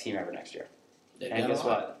best team ever next year. And guess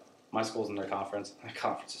what? My school's in their conference. My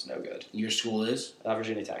conference is no good. Your school is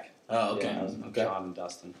Virginia Tech. Oh, okay. Yeah, Okay. John and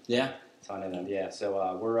Dustin. Yeah. Signing them. Yeah.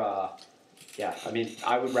 So we're. Yeah, I mean,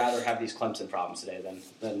 I would rather have these Clemson problems today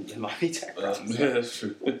than Miami Tech problems. Yeah, that's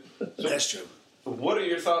true. That's true. What are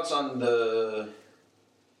your thoughts on the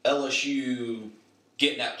LSU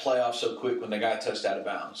getting that playoff so quick when they got touched out of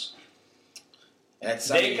bounds?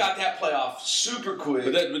 They got that playoff super quick.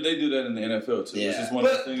 But they do that in the NFL too. Yeah. It's just one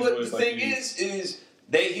of the things where But it's the like thing is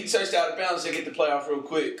he touched out of bounds. They get the playoff real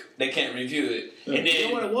quick. They can't review it. Yeah. And then, You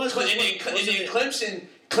know what it was? And then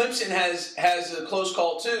Clemson has a close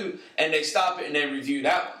call too, and they stop it and they review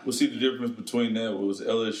that. Well, see, the difference between that was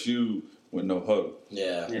LSU went no huddle.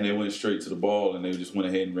 Yeah. And they went straight to the ball, and they just went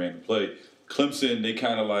ahead and ran the play. Clemson, they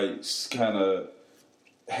kind of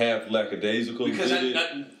half lackadaisical. Because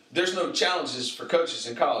there's no challenges for coaches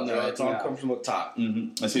in college. No, right? it's all comes from up top.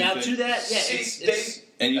 Mm-hmm. Now to that,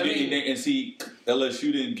 See,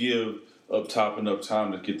 LSU didn't give up top enough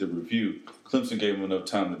time to get the review. Clemson gave them enough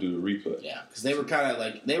time to do the replay. Yeah, because they were kind of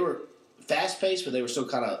like they were fast paced, but they were still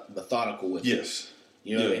kind of methodical with it. Yes.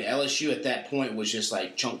 You know what I mean? LSU at that point was just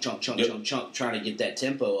like chunk, chunk, trying to get that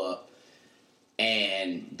tempo up.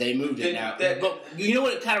 And they moved it now. But you know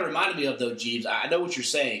what it kind of reminded me of, though, Jeebs? I know what you're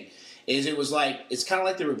saying. Is it was like, it's kind of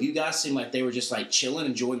like the review guys seemed like they were just like chilling,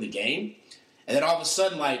 enjoying the game. And then all of a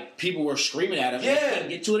sudden, like, people were screaming at them. Yeah. They couldn't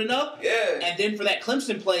get to it enough. Yeah. And then for that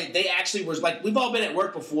Clemson play, they actually was like, we've all been at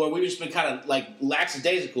work before. We've just been kind of like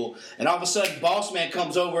lackadaisical. And all of a sudden, boss man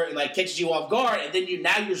comes over and like catches you off guard. And then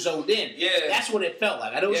now you're zoned in. Yeah. That's what it felt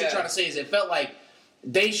like. I know what you're trying to say is it felt like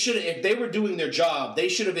they should have, if they were doing their job, they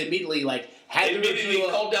should have immediately like had the review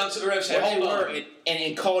called down to the refs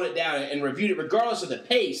and called it down and reviewed it regardless of the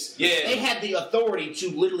pace. Yeah. They had the authority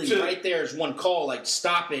to literally right there as one call, like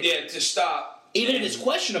stop it. Yeah, to stop. Even if it's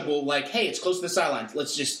questionable, like, hey, it's close to the sideline,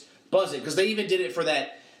 let's just buzz it. Because they even did it for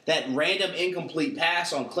that random incomplete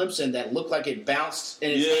pass on Clemson that looked like it bounced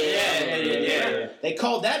in his hand. Yeah. They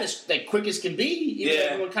called that as quick as can be, even though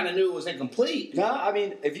everyone kind of knew it was incomplete. No, I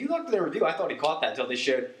mean, if you looked at the review, I thought he caught that until they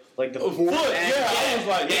showed like the foot. I was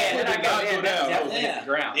like, Then I go, man, that definitely hit Yeah. the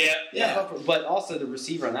ground. Yeah. But also the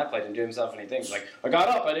receiver on that play didn't do himself anything. Like, I got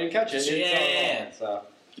up, I didn't catch it. So.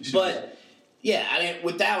 But yeah, I mean,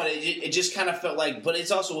 without it, it just kind of felt like. But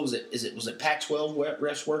it's also, what was it? Was it Pac-12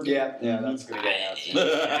 refs working? Yeah, that's going to get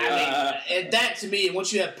I mean, and that to me,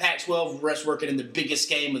 once you have Pac-12 refs working in the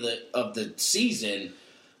biggest game of the season,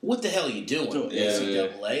 what the hell are you doing?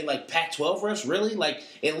 NCAA, like Pac-12 refs, really? Like,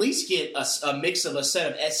 at least get a mix of a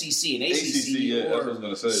set of SEC and ACC, or what I was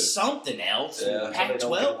gonna say. Something else. Yeah. Pac-12. They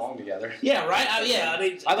don't get along together. Yeah, right. I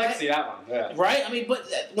mean, I'd like to see that one. Yeah. Right. I mean, but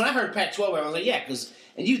when I heard Pac-12, I was like, yeah, because.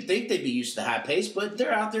 And you'd think they'd be used to the high pace, but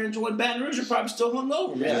they're out there enjoying Baton Rouge. They're probably still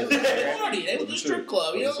hungover, man. They were at a party. They were at the strip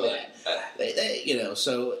club. You know, they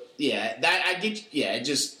so yeah. That I get. Yeah, it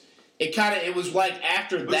was like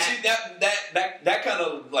after But that. See, that kind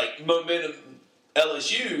of like momentum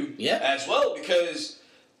LSU Yeah. as well, because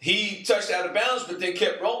he touched out of bounds, but then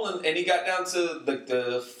kept rolling, and he got down to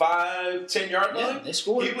the 5-10 yard line. Yeah, they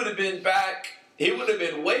scored. He would have been back. He would have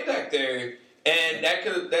been way back there, and that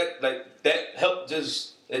helped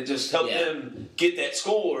just helped him get that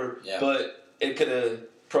score. Yeah. But it could have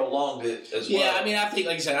prolonged it as well. Yeah, I mean, I think,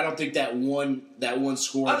 like I said, I don't think that one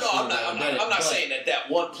score. I'm not saying that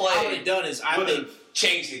one play. What it done is I think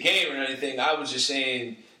changed the game or anything. I was just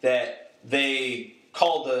saying that they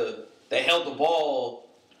held the ball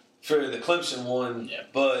for the Clemson one,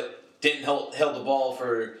 but didn't held the ball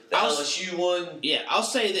for the LSU one. Yeah, I'll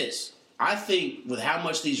say this. I think with how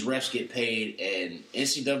much these refs get paid, and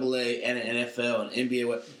NCAA and NFL and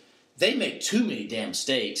NBA, they make too many damn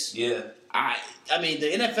mistakes. Yeah. I mean,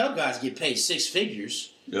 the NFL guys get paid six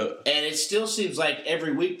figures. Yep. And it still seems like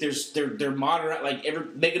every week they're moderate, like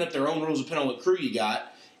making up their own rules depending on what crew you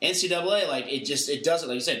got. NCAA, like it doesn't.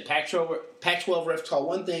 Like I said, Pac-12 refs call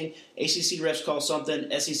one thing, ACC refs call something,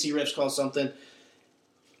 SEC refs call something.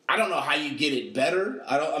 I don't know how you get it better.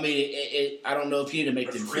 I don't know if you need to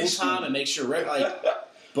make them full time and make sure but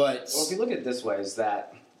well, if you look at it this way, is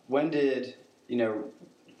that when did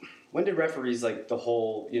referees like the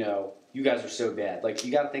whole you guys are so bad? Like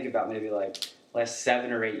you got to think about maybe like last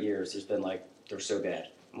 7 or 8 years. There's been like they're so bad.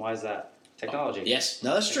 And why is that? Technology. Yes,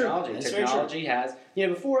 no, that's true. Technology has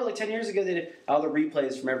before like 10 years ago they did all the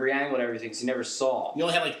replays from every angle and everything, so you never saw. You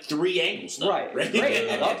only had like 3 angles, though. Right? Great,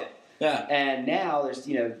 I loved it. Yeah. And now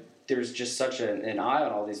there's just such an eye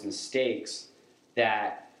on all these mistakes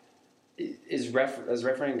that has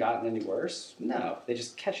refereeing gotten any worse? No, they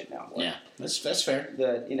just catch it now more. Yeah, that's fair.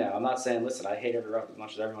 I'm not saying listen, I hate every ref as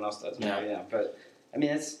much as everyone else does. Yeah, but I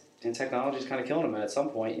mean technology is kind of killing them, and at some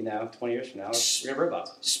point, 20 years from now, we have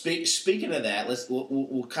robots. Speaking of that,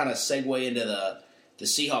 we'll kind of segue into the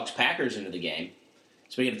Seahawks Packers into the game.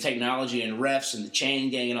 Speaking of technology and refs and the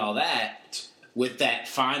chain gang and all that, with that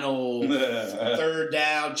final third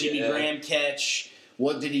down Jimmy Graham catch,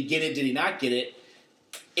 what did he get it? Did he not get it?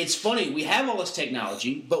 It's funny, we have all this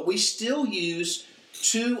technology, but we still use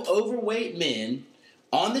 2 overweight men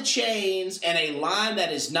on the chains and a line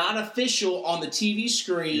that is not official on the TV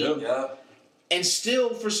screen. Yep. And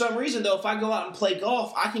still, for some reason, though, if I go out and play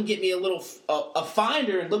golf, I can get me a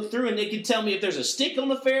finder and look through, and it can tell me if there's a stick on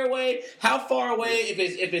the fairway, how far away,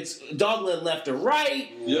 if it's dogleg left or right.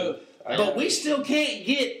 Yeah. But we still can't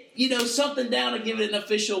get something down to give it an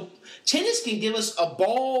official. Tennis can give us a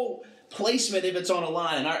ball placement if it's on a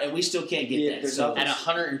line, and we still can't get that. So at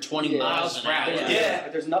 120 miles an hour.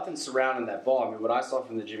 There's nothing surrounding that ball. I mean, what I saw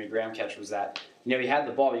from the Jimmy Graham catch was that he had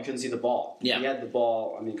the ball, but you couldn't see the ball. Yeah. He had the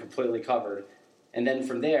ball, completely covered, and then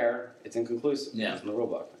from there, it's inconclusive. Yeah. From the rule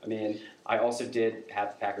book. I mean, I also did have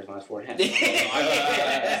the Packers minus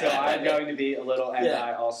 4.5. So I'm going to be a little, and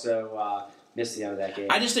I also missed the end of that game.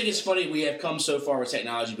 I just think it's funny we have come so far with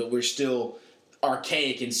technology, but we're still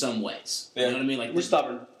archaic in some ways. You know what I mean? Like we're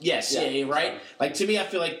stubborn. Yes, right? Stubborn. Like to me, I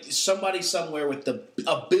feel like somebody somewhere with a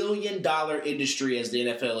 $1 billion industry as the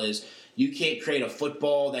NFL is, you can't create a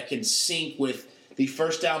football that can sync with the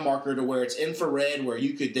first down marker to where it's infrared, where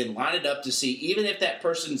you could then line it up to see, even if that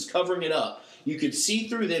person's covering it up, you could see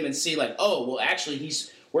through them and see like, oh, well, actually,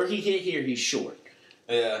 he's where he hit here, he's short.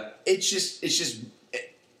 Yeah. It's just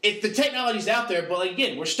the technology's out there, but like,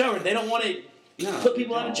 again, we're stubborn. They don't want to put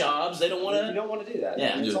people out of jobs. They don't want to. You don't want to do that.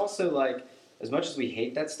 Yeah. And it's also like, as much as we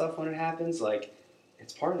hate that stuff when it happens, like,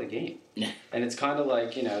 it's part of the game. Yeah. And it's kind of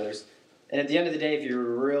like, there's. And at the end of the day, if you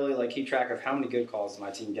really like keep track of how many good calls did my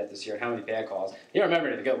team get this year, and how many bad calls, you don't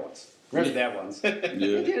remember the good ones. Remember the bad ones. At the end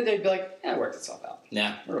of the day, you'd be like, it worked itself out.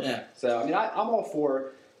 Yeah. Okay. So I'm all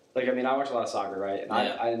for. Like, I watch a lot of soccer, right? And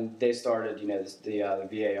and they started,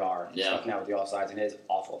 the VAR stuff now with the offsides, and it is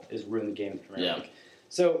awful. It has ruined the game in the Premier League.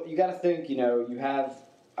 So you got to think, you have,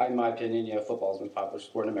 in my opinion, football is the most popular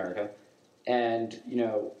sport in America, and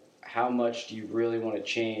how much do you really want to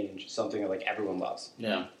change something that like everyone loves?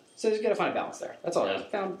 Yeah. So you got to find a balance there. That's all. Yeah.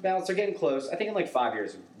 Found balance. They're getting close. I think in like 5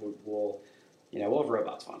 years we'll have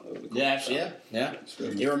robots on. Cool. Yeah.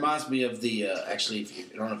 It reminds me of the actually.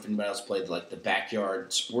 I don't know if anybody else played like the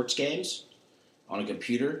backyard sports games on a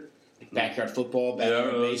computer, like backyard football,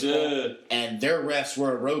 backyard baseball, and their refs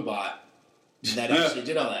were a robot that actually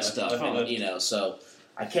did all that stuff. So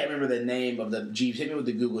I can't remember the name of the Jeebs. Hit me with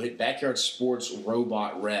the Google. Hit backyard sports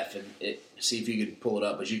robot ref and see if you could pull it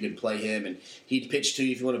up. But you could play him and he'd pitch to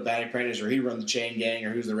you if you want a batting practice, or he'd run the chain gang,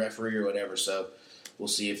 or who's the referee or whatever. So we'll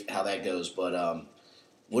see how that goes. But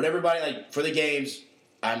would everybody like for the games?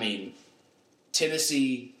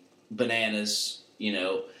 Tennessee bananas.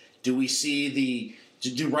 Do we see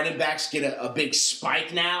do running backs get a big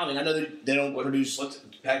spike now? I know they don't produce what's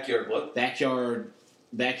backyard what? Backyard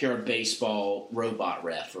backyard baseball robot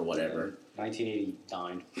ref or whatever.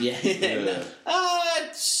 1989. Yeah.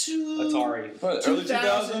 Atari. What, early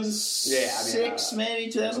 2000s? Yeah, I mean, 6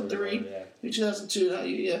 maybe 2003, maybe 2002.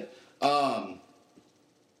 Yeah.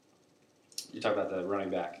 You talk about the running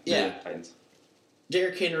back. Yeah. Titans.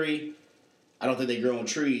 Derrick Henry. I don't think they grow on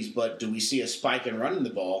trees, but do we see a spike in running the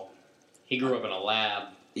ball? He grew up in a lab.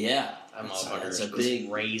 Yeah, That's a big,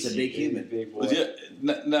 crazy. it's a big human. Big boy. Yeah.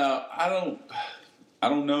 Now I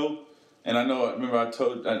don't know, and I remember I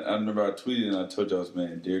tweeted and I told y'all,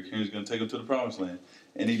 man, Derrick Henry's going to take him to the promised land,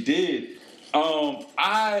 and he did.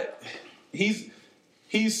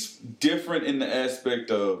 He's different in the aspect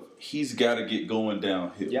of he's got to get going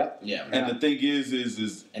downhill. Yep. Yeah, And the thing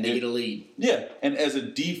is, and they get a lead. Yeah, and as a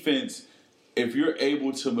defense, if you're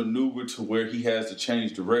able to maneuver to where he has to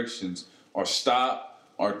change directions or stop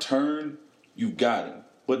or turn, you got him.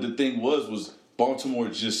 But the thing was Baltimore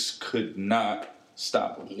just could not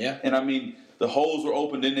stop him. Yeah. And I mean, the holes were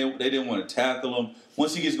open. Then they didn't want to tackle him.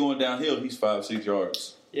 Once he gets going downhill, he's 5-6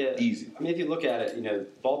 yards. Yeah. Easy. I mean, if you look at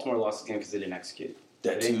it, Baltimore lost the game because they didn't execute.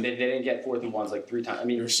 That They too. didn't get 4th and 1s like 3 times. I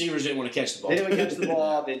mean, The receivers didn't want to catch the ball. they didn't catch the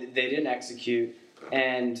ball. They didn't execute.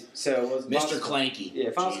 And so it was Mr. Clanky.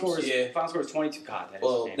 Yeah, final Jeebs. score is 22. God, that is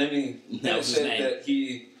Well, his name. then he That was his said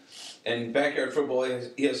name. that in backyard football,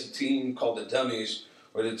 he has a team called the Dummies,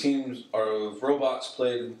 where the teams are robots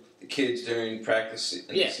played with the kids during practice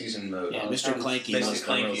in the season mode. Yeah, Mr. Clanky. Mr. was the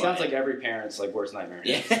Clanky. robot. Sounds like every parent's worst nightmare.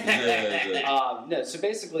 Yeah. Yeah. No, so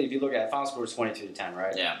basically, if you look at it, final score is 22-10,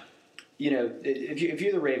 right? Yeah. If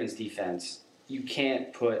you're the Ravens defense, you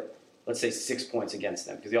can't put, let's say, 6 points against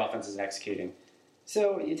them because the offense isn't executing.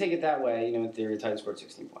 So you take it that way, in theory, the Titans scored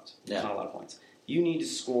 16 points. Yeah. It's not a lot of points. You need to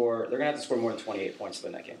score, they're going to have to score more than 28 points to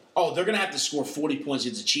win that game. Oh, they're going to have to score 40 points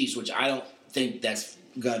against the Chiefs, which I don't think that's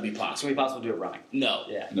going to be It's possible. going to be possible to do it running. No.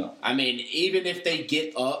 Yeah. No. I mean, even if they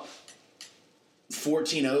get up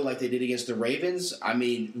 14-0 like they did against the Ravens, I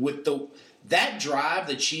mean, with that drive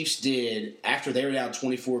the Chiefs did after they were down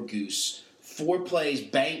 24-goose, 4 plays,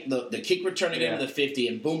 bang, the kick return into the 50,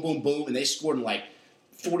 and boom, boom, boom, and they scored in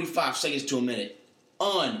 45 seconds to a minute.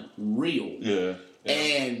 Unreal. Yeah.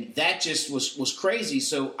 And that just was crazy.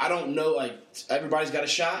 So I don't know. Everybody's got a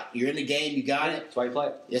shot. You're in the game. You got it. That's why you play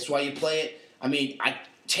it. That's why you play it. I mean,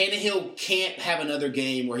 Tannehill can't have another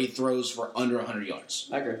game where he throws for under 100 yards.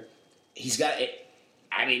 I agree. He's got it.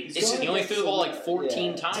 I mean, He only threw the ball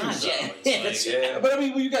 14 times. Yeah. But I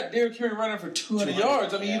mean, when you got Derrick Henry running for 200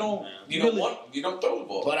 yards, I mean, you don't throw the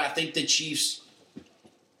ball. But I think the Chiefs.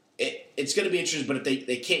 It's going to be interesting, but if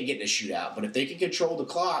they can't get in a shootout, but if they can control the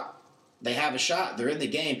clock, they have a shot. They're in the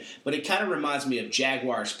game. But it kind of reminds me of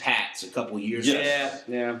Jaguars Pats a couple years ago.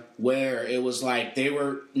 Yeah. Where it was they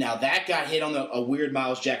were. Now that got hit on a weird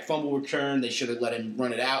Miles Jack fumble return. They should have let him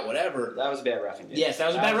run it out, whatever. That was a bad reffing game. Yes, that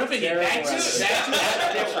was a bad reffing game. Back to it.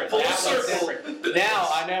 That Full was circle. different. Now,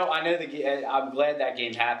 I know the game. I'm glad that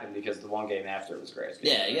game happened because the one game after it was great.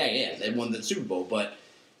 Yeah. They won the Super Bowl, but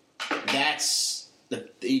that's. The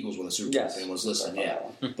Eagles won the Super Bowl. Yes. Anyone was listening, yeah.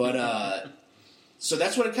 But so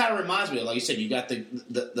that's what it kind of reminds me of. Like you said, you got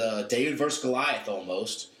the David versus Goliath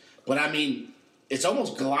almost. But I mean, it's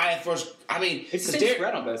almost Goliath versus. I mean, It's the same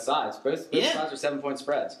spread on both sides. Both Yeah. sides are 7-point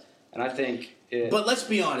spreads, and I think. But let's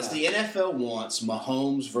be honest, the NFL wants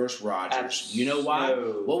Mahomes versus Rodgers. You know why?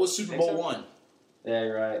 No. What was Super Think Bowl so? one? Yeah,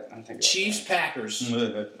 you're right. I think Chiefs Packers.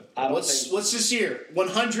 I don't What's think, this year?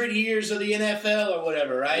 100 years of the NFL or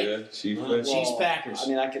whatever, right? Yeah, Chiefs. Chiefs Packers. I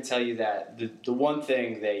mean, I can tell you that the one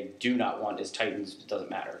thing they do not want is Titans. It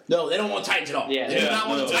doesn't matter. No, they don't want Titans at all. Yeah. They do Yeah, not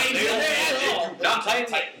want the no. Titans in there at all. Not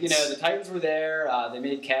Titans. Titans. The Titans were there. They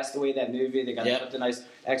made Castaway that movie. They got Yep. to put the nice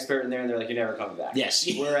expert in there, and they're like, "You're never coming back." Yes.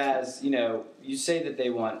 Whereas, you say that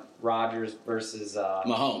they want Rodgers versus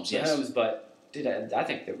Mahomes, yes. Mahomes, but dude, I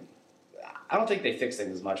think I don't think they fix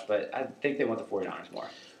things as much, but I think they want the 49ers more.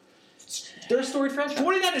 They're a storied franchise.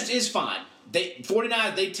 49ers is fine. They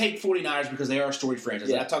take 49ers because they are a storied franchise.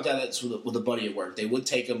 Yeah. And I talked about that with a buddy at work. They would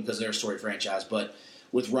take them because they're a storied franchise. But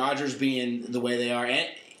with Rodgers being the way they are, and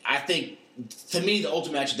I think, to me, the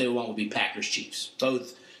ultimate match that they would want would be Packers-Chiefs.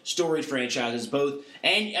 Both storied franchises, both.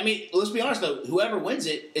 And, I mean, let's be honest, though. Whoever wins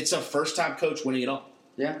it, it's a first-time coach winning it all.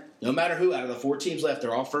 Yeah. No matter who, out of the 4 teams left,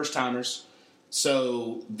 they're all first-timers.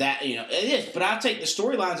 So that, it is. But I'll take the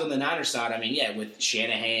storylines on the Niners side. I mean, yeah, with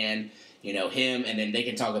Shanahan, him, and then they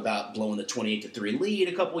can talk about blowing the 28-3 lead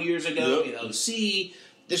a couple years ago. Yep.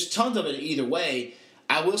 There's tons of it either way.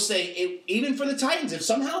 I will say, even for the Titans, if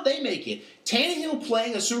somehow they make it, Tannehill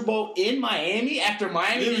playing a Super Bowl in Miami after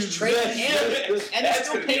Miami just traded him, and they're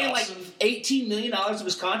still paying $18 million of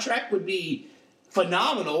his contract would be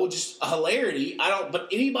phenomenal, just a hilarity. But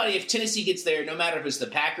anybody, if Tennessee gets there, no matter if it's the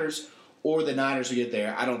Packers or the Niners who get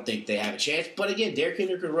there, I don't think they have a chance. But again, Derrick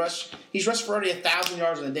Henry could rush. He's rushed for already 1,000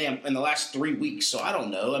 yards in the last 3 weeks. So I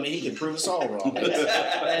don't know. I mean, he could prove us all wrong.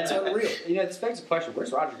 That's unreal. This begs the question: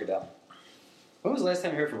 where's Roger Goodell? When was the last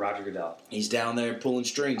time you heard from Roger Goodell? He's down there pulling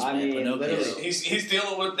strings, man. mean, no literally. He's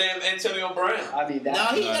dealing with damn Antonio Brown. I mean, he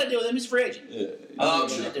got to deal with him. He's a free agent.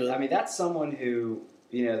 Yeah. I mean, that's someone who,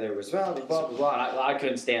 there was, blah, blah, blah, and I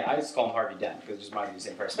couldn't stand it. I just call him Harvey Dent because it just might be the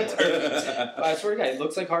same person. But I swear to God, he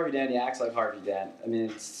looks like Harvey Dent. He acts like Harvey Dent. I mean,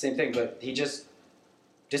 it's the same thing, but he just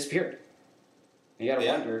disappeared. You got to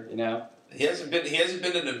wonder, He hasn't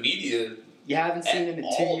been in the media. You haven't seen him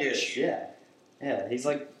in 2 years. Yeah. Yeah, he's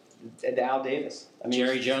like the Al Davis. I mean,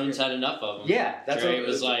 Jerry Jones had enough of him. Yeah, that's Jerry what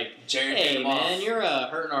was like, hey, man, you're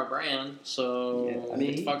hurting our brand, so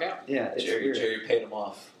get the fuck out. Yeah, it's weird. Jerry paid him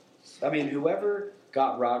off. I mean, whoever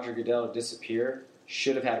got Roger Goodell to disappear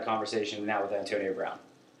should have had a conversation now with Antonio Brown.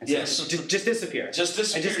 And yes. Just disappear. Just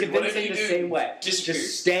disappear. And just convince him the same way. Disappear.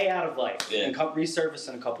 Just stay out of life and resurface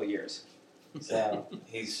in a couple of years. So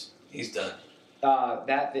he's done.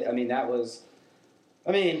 that was.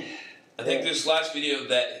 I think this last video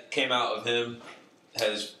that came out of him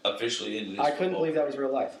has officially ended his I couldn't football. believe that was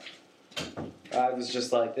real life. I was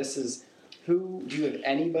just like, this is. Do you have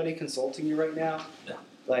anybody consulting you right now? No.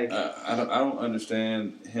 Like, I don't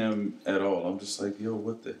understand him at all. I'm just like, yo,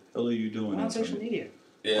 what the hell are you doing on social media.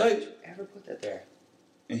 Yeah. Why did you ever put that there?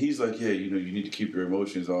 And he's like, yeah, you need to keep your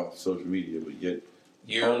emotions off social media, but yet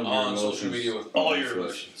You're on social media with all your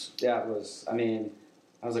emotions. Yeah, it was. I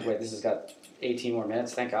was like, wait, this has got 18 more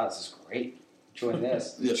minutes. Thank God, this is great. Enjoying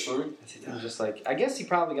this. Yeah. True. I was just like, I guess he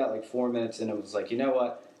probably got like 4 minutes in and was like, you know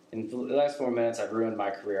what? In the last 4 minutes, I've ruined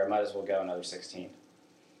my career. I might as well go another 16.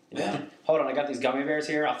 Hold on, I got these gummy bears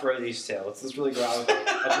here. I'll throw these too. Let's really go out with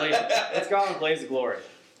let's go out with a blaze of glory.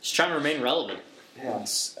 Just trying to remain relevant. Yeah.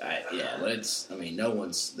 There's no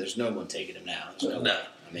one taking him now. No.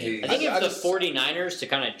 I think if the 49ers, to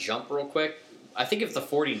kind of jump real quick, I think if the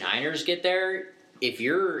 49ers get there, if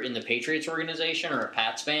you're in the Patriots organization or a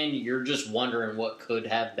Pats fan, you're just wondering what could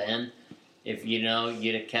have been if, you'd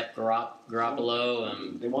have kept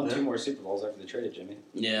Garoppolo. They won 2 more Super Bowls after they traded Jimmy.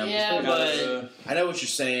 Yeah, but I know what you're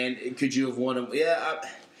saying. Could you have won him? Yeah.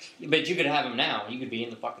 But you could have him now. You could be in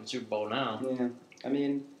the fucking Super Bowl now.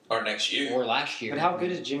 Yeah. Or next year. Or last year. But how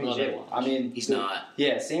good is Jimmy G? He's not.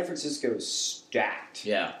 Yeah, San Francisco is stacked.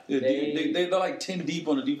 Yeah. They're like 10 deep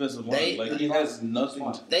on the defensive line. He has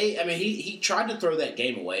nothing. He tried to throw that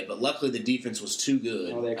game away, but luckily the defense was too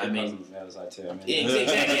good. Well, they could Cousins on the other side too.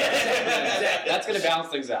 Exactly. That's going to balance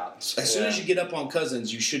things out. As soon as you get up on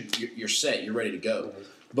Cousins, you're set. You're ready to go.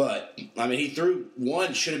 But he threw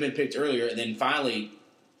one, should have been picked earlier, and then finally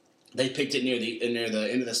they picked it near the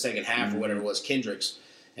end of the second half or whatever it was, Kendricks,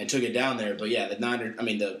 and took it down there. But yeah,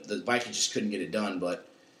 the Vikings just couldn't get it done. But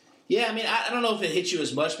yeah, I don't know if it hit you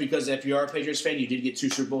as much because if you are a Patriots fan, you did get 2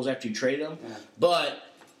 Super Bowls after you traded them. Yeah. But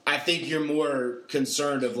I think you're more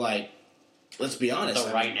concerned of let's be honest.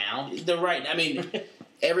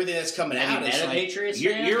 Everything that's coming out is Patriots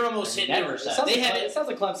you're almost hitting. It sounds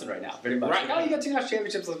like Clemson right now, pretty much. Right. You got 2 national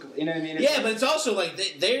championships. You know what I mean? Yeah, but it's also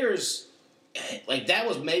there's that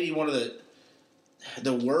was maybe one of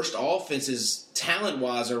the worst offenses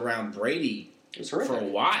talent-wise around Brady for a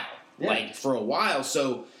while. Yeah. For a while.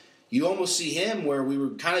 So you almost see him where we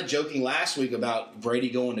were kind of joking last week about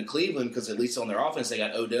Brady going to Cleveland because at least on their offense they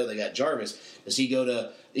got Odell, they got Jarvis. Does he go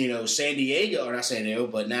to San Diego, or not San Diego,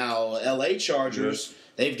 but now L.A. Chargers? Yes.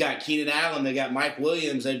 They've got Keenan Allen, they got Mike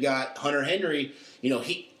Williams, they've got Hunter Henry.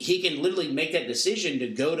 He can literally make that decision to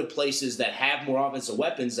go to places that have more offensive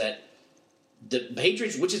weapons that the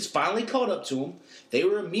Patriots, which has finally caught up to them, they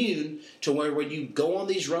were immune to where when you go on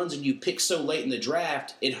these runs and you pick so late in the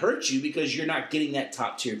draft, it hurts you because you're not getting that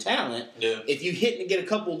top-tier talent. Yeah. If you hit and get a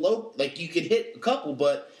couple low, you could hit a couple,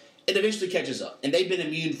 but it eventually catches up. And they've been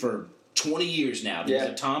immune for 20 years now because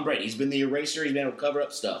of Tom Brady. He's been the eraser. He's been able to cover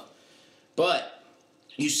up stuff. But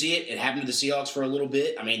you see it. It happened to the Seahawks for a little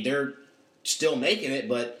bit. They're still making it,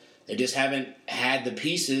 but they just haven't had the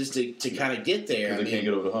pieces to kind of get there. They can't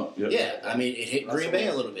get over the hump. Yep. Yeah, it hit Green Bay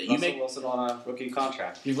a little bit. Russell Wilson on a rookie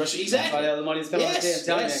contract. Exactly. That's why the money's coming.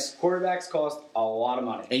 Yes. Quarterbacks cost a lot of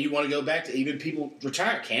money. And you want to go back to even people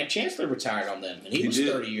retired. Cam Chancellor retired on them, and he was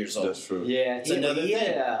 30 years old. That's true. Yeah, it's another thing.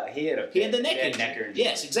 He had the neck injury.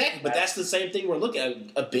 Yes, exactly. But that's the same thing we're looking at.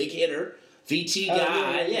 A big hitter, VT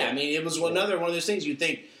guy. Yeah. It was another one of those things you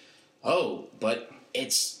think, but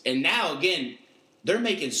it's – and now, again, they're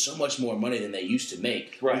making so much more money than they used to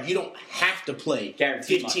make. Right. You don't have to play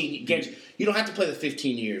Guaranteed 15. You don't have to play the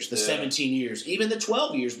 15 years, the 17 years, even the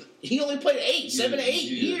 12 years. He only played 7 to 8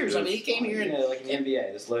 years. I mean, he came here and like in the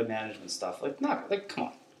NBA, this load management stuff. Come on,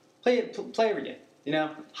 play every game. You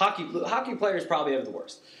know, hockey players probably have the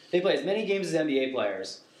worst. They play as many games as NBA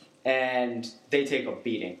players, and they take a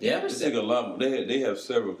beating. Yeah, they take a lot. They have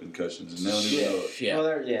several concussions, and they don't even know it. Yeah.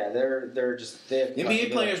 Well, they're just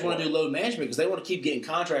NBA players want to do load management because they want to keep getting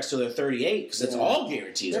contracts till they're 38 because it's all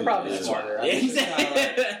guaranteed. They're probably smarter. Yeah,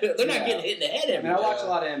 exactly. They're not getting hit in the head every I watch a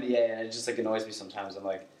lot of NBA, and it just annoys me sometimes. I'm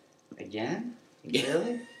like, again,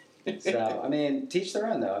 really? So I mean, teach their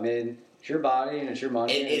own though. I mean, it's your body and it's your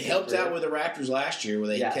money. It helped out with the Raptors last year where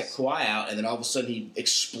they kept Kawhi out, and then all of a sudden he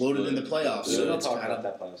exploded in the playoffs. So don't talk about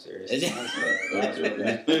that playoff series.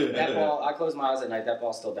 That ball, I close my eyes at night. That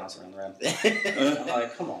ball's still bouncing around the rim. I'm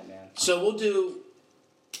like, come on, man. So we'll do.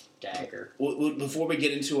 Dagger. Before we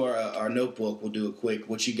get into our notebook, we'll do a quick.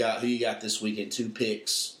 What you got? Who you got this weekend? 2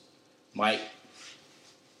 picks, Mike.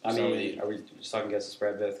 I mean, are we just talking against the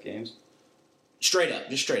spread both games? Straight up,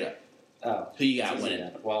 just straight up. Oh, who you got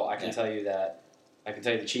winning? Well, I can tell you that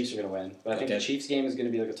the Chiefs are going to win, but I think the Chiefs game is going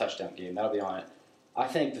to be like a touchdown game. That'll be on it. I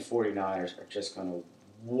think the 49ers are just going to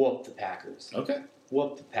whoop the Packers. Okay.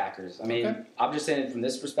 Whoop the Packers. I mean, I'm just saying it from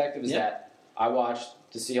this perspective is that I watched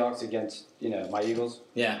the Seahawks against, my Eagles.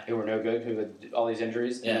 Yeah. Who were no good, who had all these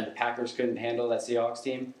injuries, and the Packers couldn't handle that Seahawks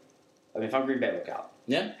team. I mean, if I'm Green Bay, look out.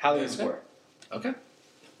 Yeah. How are they going to score? Okay.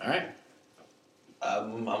 All right.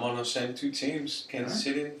 I'm on the same 2 teams, Kansas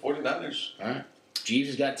City and 49ers. All right. Jeebs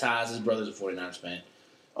has got ties. His brother's a 49ers fan.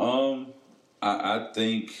 I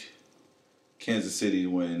think Kansas City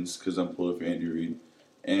wins because I'm pulling for Andy Reid.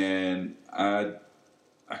 And I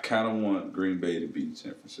kind of want Green Bay to beat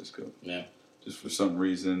San Francisco. Yeah. Just for some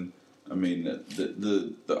reason. I mean,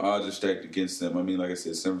 the odds are stacked against them. I mean, like I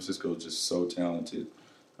said, San Francisco is just so talented.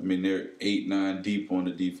 I mean, they're 8-9 deep on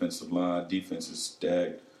the defensive line. Defense is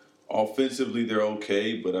stacked. Offensively, they're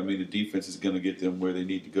okay, but, I mean, the defense is going to get them where they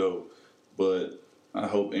need to go. But I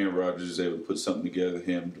hope Aaron Rodgers is able to put something together,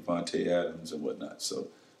 him, Devontae Adams, and whatnot. So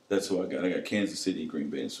that's who I got. I got Kansas City, Green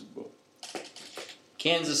Bay, and Super Bowl.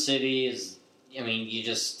 Kansas City is,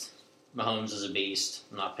 Mahomes is a beast.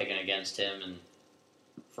 I'm not picking against him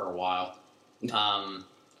for a while.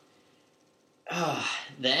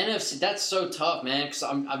 The NFC, that's so tough, man, because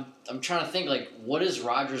I'm trying to think, what is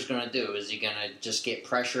Rodgers going to do? Is he going to just get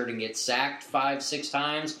pressured and get sacked 5-6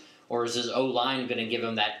 times? Or is his O-line going to give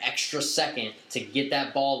him that extra second to get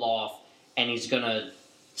that ball off, and he's going to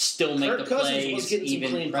still make the plays,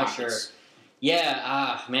 even pressure? Pockets.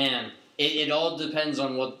 Yeah, man. It all depends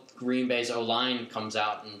on what Green Bay's O-line comes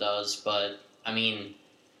out and does, but, man,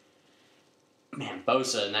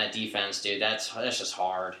 Bosa and that defense, dude, that's just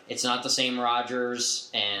hard. It's not the same Rodgers,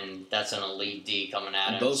 and that's an elite D coming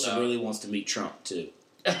at him. Bosa really wants to meet Trump, too.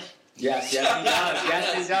 Yes, he does.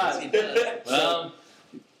 Yes, he does. Well,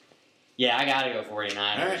 yeah, I got to go 49ers,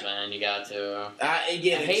 right. man. You got to. I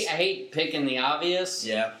hate picking the obvious.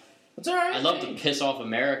 Yeah. It's all right. I'd love to piss off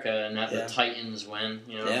America and have the Titans win.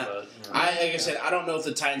 Yeah. But, like I said, I don't know if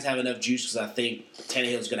the Titans have enough juice because I think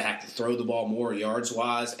Tannehill's going to have to throw the ball more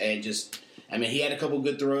yards-wise and just... he had a couple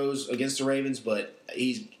good throws against the Ravens, but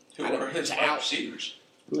he's... Who are his wide receivers?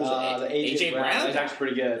 The A.J. Brown is actually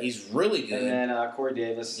pretty good. He's really good. And then Corey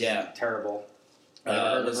Davis is terrible.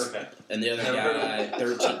 And the other guy,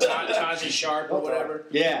 13, Tajay Sharp or whatever.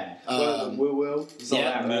 Yeah. Woo.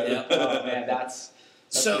 Yeah. Oh, man, that's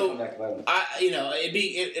so,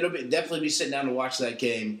 it'll definitely be sitting down to watch that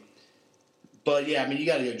game. But yeah, you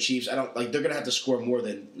got to go Chiefs. They're going to have to score more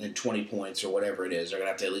than 20 points or whatever it is. They're going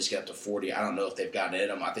to have to at least get up to 40. I don't know if they've gotten it in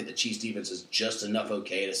them. I think the Chiefs defense is just enough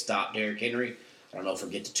okay to stop Derrick Henry. I don't know if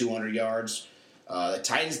we'll get to 200 yards. The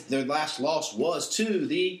Titans, their last loss was to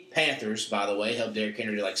the Panthers, by the way. Held Derrick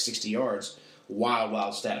Henry to 60 yards.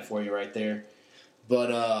 Wild stat for you right there.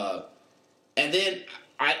 But and then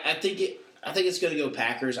I think it's going to go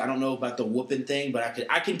Packers. I don't know about the whooping thing, but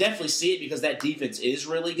I can definitely see it because that defense is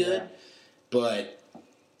really good. Yeah. But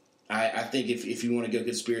I think if you want to go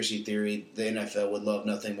conspiracy theory, the NFL would love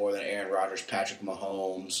nothing more than Aaron Rodgers, Patrick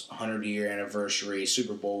Mahomes, 100-year anniversary,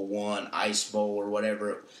 Super Bowl I, Ice Bowl or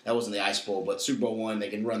whatever. That wasn't the Ice Bowl, but Super Bowl I, they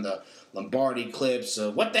can run the Lombardi clips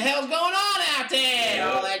of what the hell's going on out there?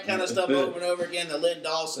 All that kind of stuff over and over again, the Lynn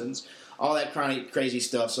Dawsons, all that crazy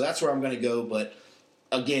stuff. So that's where I'm going to go. But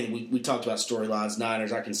again, we talked about storylines,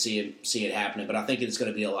 Niners. I can see it happening, but I think it's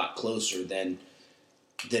going to be a lot closer than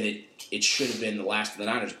it should have been. The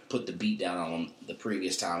Niners put the beat down on them the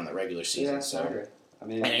previous time in the regular season. Yeah, so I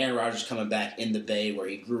mean, and Aaron Rodgers coming back in the Bay where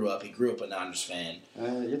he grew up. He grew up a Niners fan.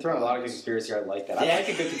 You're throwing a lot of good conspiracy. I like that. I like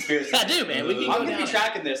a good conspiracy. I do, man. I'm going to be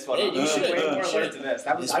tracking this one. Yeah, you should. Way more alert to this.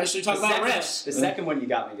 That was, especially talking about refs. The second one you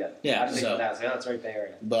got me good. Yeah, I didn't think that. So that's right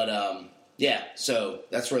there. But yeah, so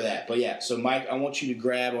that's where that. But yeah, so Mike, I want you to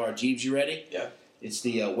grab our Jeebs. You ready? Yeah. It's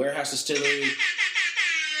the Warehouse Distillery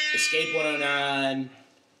Escape 109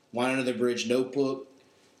 Wine Under the Bridge notebook.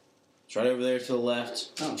 It's right over there to the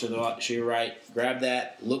left, to your right. Grab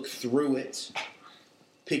that, look through it,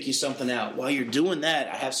 pick you something out. While you're doing that,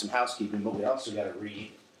 I have some housekeeping, but we also got to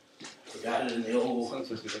read. We got it in the old.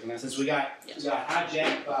 Since we got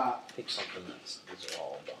hijacked by. Pick something these are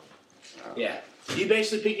all done. Yeah. You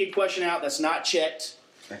basically pick a question out that's not checked.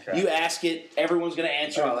 Okay. You ask it. Everyone's going to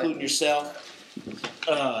answer, including yourself.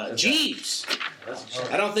 Jeebs.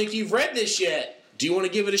 I don't think you've read this yet. Do you want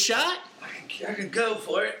to give it a shot? I can go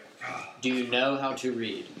for it. Do you know how to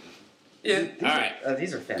read? Yeah. All right.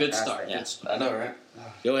 These are fantastic. Good start. Yeah. I know, right?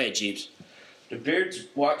 Go ahead, Jeebs. The Beards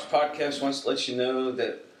Watch podcast wants to let you know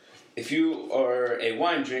that if you are a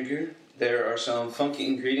wine drinker, there are some funky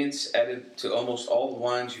ingredients added to almost all the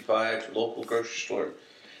wines you buy at your local grocery store.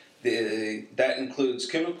 That includes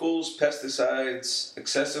chemicals, pesticides,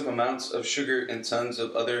 excessive amounts of sugar, and tons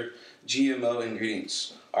of other GMO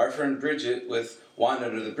ingredients. Our friend Bridget with Wine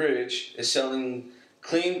Under the Bridge is selling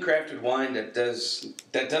clean crafted wine that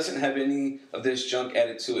doesn't have any of this junk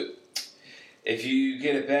added to it. If you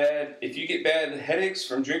get bad headaches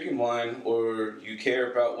from drinking wine, or you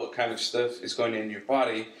care about what kind of stuff is going in your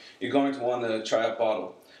body, you're going to want to try a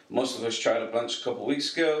bottle. Most of us tried a bunch a couple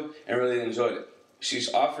weeks ago and really enjoyed it.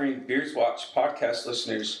 She's offering Beards Watch podcast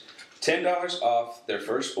listeners $10 off their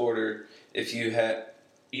first order if you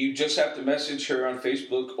just have to message her on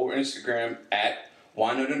Facebook or Instagram at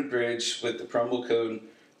Wine Under the Bridge with the promo code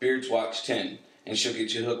BeardsWatch10, and she'll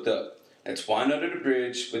get you hooked up. That's Wine Under the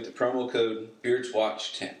Bridge with the promo code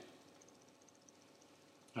BeardsWatch10.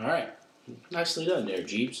 All right. Nicely done there,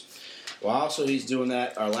 Jeebs. Well, also he's doing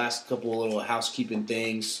that, our last couple of little housekeeping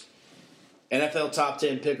things. NFL Top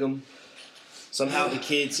 10 Pick'em. Somehow the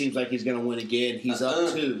kid seems like he's going to win again. He's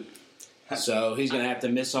up 2. So he's going to have to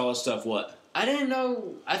miss all his stuff, what? I didn't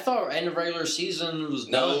know. I thought end of regular season was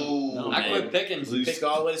No, done. I quit picking. Pick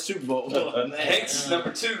all the way to Super Bowl. Thanks,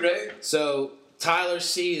 number 2, right? So Tyler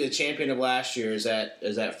C., the champion of last year, is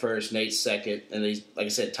at first. Nate's second, and he's, like I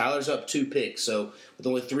said, Tyler's up 2 picks. So with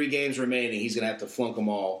only 3 games remaining, he's going to have to flunk them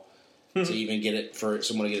all to even get it for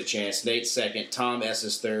someone to get a chance. Nate's second, Tom S.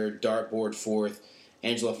 is third, Dartboard 4th,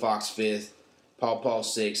 Angela Fox 5th, Paul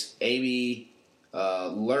 6th, Amy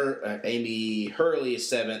Hurley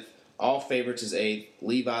is 7th. All favorites is 8th.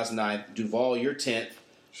 Levi's 9th. Duvall, you're 10th.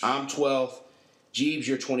 I'm 12th. Jeebs,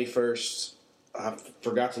 you're 21st. I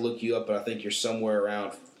forgot to look you up, but I think you're somewhere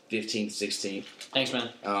around 15th, 16th. Thanks, man.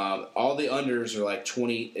 All the unders are like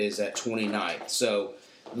 20 is at 29th. So,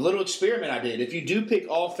 the little experiment I did. If you do pick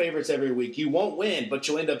all favorites every week, you won't win, but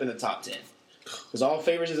you'll end up in the top 10. Because all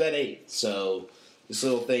favorites is at 8. So, this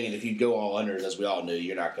little thing, and if you go all unders, as we all knew,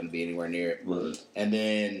 you're not going to be anywhere near it. Right. And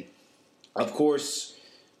then, of course,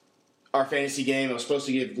 our fantasy game, I was supposed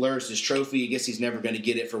to give Lurs his trophy. I guess he's never going to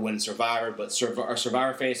get it for winning Survivor, but our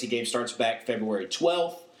Survivor fantasy game starts back February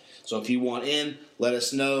 12th. So if you want in, let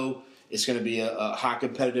us know. It's going to be a high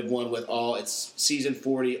competitive one with it's season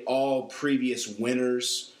 40, all previous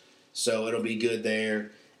winners. So it'll be good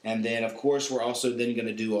there. And then, of course, we're also then going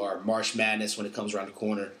to do our March Madness when it comes around the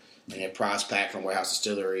corner. And then prize pack from Warehouse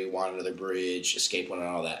Distillery, Wine Under the Bridge, Escape One, and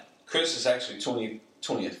all that. Chris is actually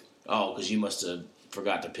 20th. Oh, because you must have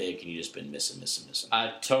forgot to pick and you just been missing.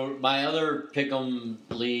 My other pick'em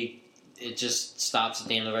league, it just stops at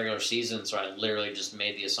the end of the regular season, so I literally just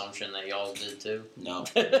made the assumption that y'all did too. No,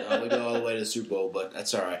 we go all the way to the Super Bowl, but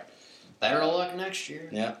that's all right. Better luck next year.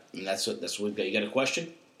 Yeah, and that's what we've got. You got a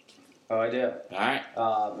question? Oh, I do. All right.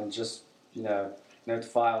 And just, note to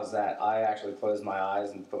files that I actually closed my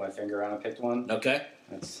eyes and put my finger on and picked one. Okay.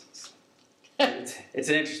 It's an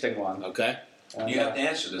interesting one. Okay. You have to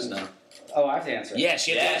answer this now. Oh, I have to answer it. Yes,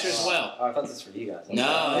 you have to answer as well. Oh, I thought this was for you guys.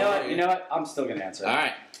 No. You know what? I'm still going to answer it. All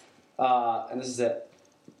right. And this is it.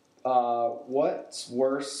 What's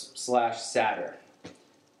worse / sadder?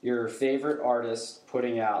 Your favorite artist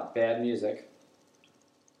putting out bad music,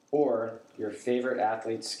 or your favorite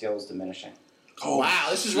athlete's skills diminishing? Oh, wow,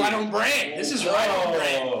 this is right on brand.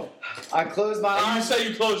 I closed my eyes. You say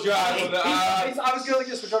you closed your eyes with the eyes. I was going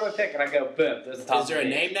just for a pick, and I go, boom, there's the top. Is there a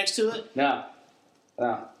name next to it? No.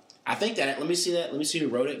 I think that. Let me see that. Let me see who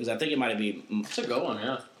wrote it, because I think it might be. It's a good one,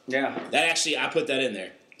 yeah. Yeah. That actually, I put that in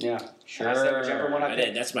there. Yeah. Sure. I said whichever one I I picked.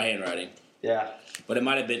 did. That's my handwriting. Yeah. But it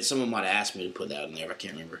might have been, someone might have asked me to put that in there. I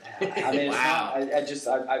can't remember. I mean, Wow. it's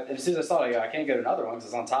not, as soon as I saw it, I can't go to another one because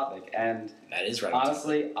it's on topic. And That is right. on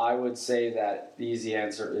honestly, I would say that the easy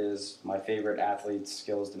answer is my favorite athlete's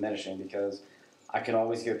skill is diminishing because I can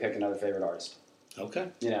always go pick another favorite artist. topic. Okay.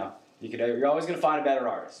 You know, you're always going to find a better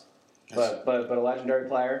artist. But a legendary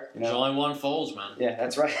player, you know. There's only one Foles, man. Yeah,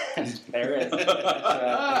 that's right. There it is. You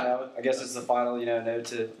know, I guess it's the final, note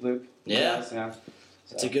to Luke. Yeah. You know,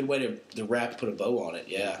 It's a good way to put a bow on it.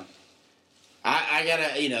 Yeah. I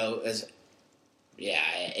gotta,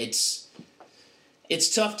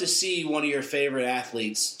 it's tough to see one of your favorite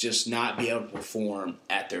athletes just not be able to perform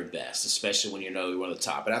at their best, especially when you know you're on the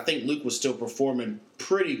top. And I think Luke was still performing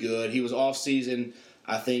pretty good. He was off season.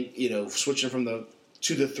 I think, switching from to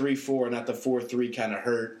the 3-4, not the 4-3 kind of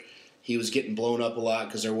hurt. He was getting blown up a lot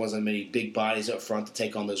because there wasn't many big bodies up front to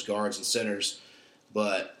take on those guards and centers.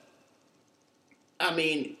 But, I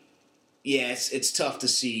mean, yeah, it's tough to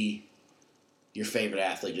see your favorite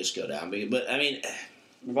athlete just go down. But I mean,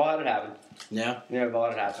 we've all had it happen. Yeah? Yeah, we've all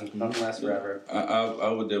had it happen. Nothing lasts forever. I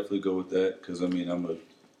would definitely go with that because, I'm a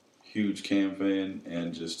huge Cam fan,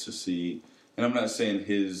 and just to see – and I'm not saying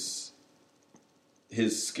his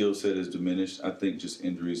skill set is diminished. I think just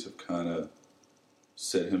injuries have kind of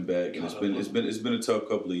set him back, and it's been a tough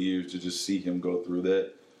couple of years to just see him go through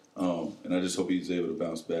that. And I just hope he's able to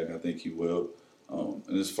bounce back. I think he will.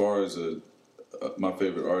 And as far as my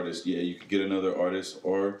favorite artist, yeah, you could get another artist,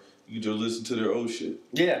 or you could just listen to their old shit.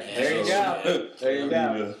 Yeah, there you go. There you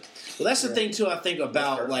go. Well, that's the thing too. I think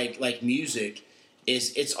about like music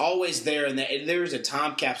is it's always there, and there's a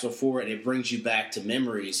time capsule for it, and it brings you back to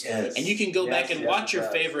memories. Yes. And you can go back and watch your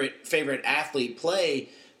favorite athlete play,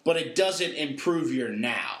 but it doesn't improve your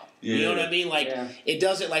now. Yeah. You know what I mean? Like it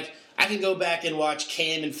doesn't. Like I can go back and watch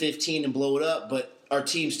Cam in 15 and blow it up, but our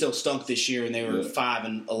team still stunk this year, and they were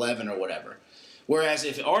 5-11 or whatever. Whereas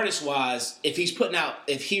if artist-wise, if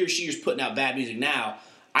he or she is putting out bad music now,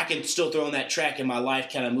 I can still throw in that track and my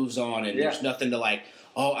life kind of moves on and there's nothing to like,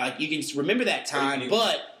 you can remember that time, or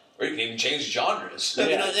you can even change genres.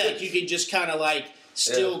 You can just kind of like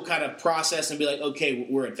still kind of process and be like, okay,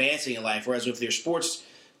 we're advancing in life. Whereas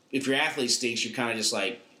if your athlete stinks, you're kind of just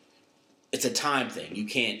like, it's a time thing. You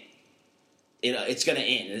can't, it's going to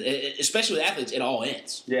end. Especially with athletes, it all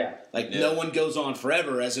ends. Yeah. No one goes on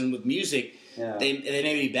forever, as in with music. Yeah. They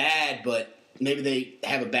may be bad, but maybe they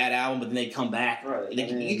have a bad album, but then they come back. Right.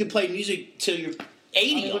 You can play music till you're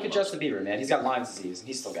 80. Look at Justin Bieber, man. He's got Lyme disease, and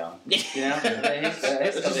he's still going. It's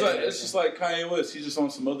just like Kanye West. He's just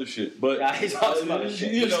on some other shit. But yeah, he's on some other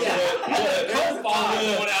shit. Going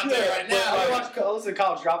out there right now. I listen to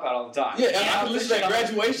College Dropout all the time. Yeah, I listen to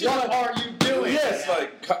graduation. What are you doing? Yes,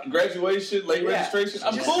 like graduation, late registration.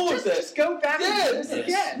 I'm cool with that. Just go back and do this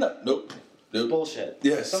again. Nope. Bullshit.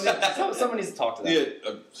 Yes. Someone needs to talk to them. Yeah.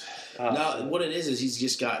 No, what it is he's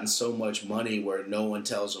just gotten so much money where no one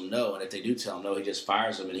tells him no, and if they do tell him no, he just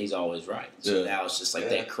fires them, and he's always right. So now it's just like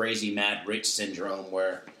that crazy mad rich syndrome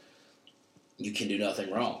where you can do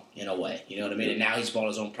nothing wrong in a way. You know what I mean? And now he's bought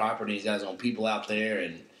his own property, he's got his own people out there,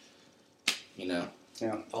 and Yeah.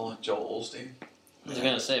 Following Joel Osteen. I was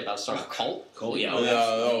going to say about starting a cult. Cool, yeah.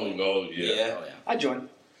 Yeah. I joined.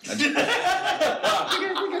 It's a good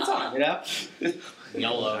time,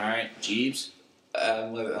 YOLO. All right, Jeebs.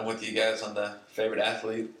 I'm with you guys on the favorite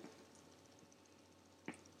athlete.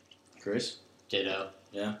 Chris? Ditto.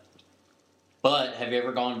 Yeah. But have you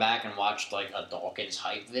ever gone back and watched like a Dawkins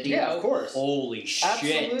hype video? Yeah, of course. Holy shit.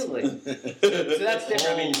 Absolutely. So that's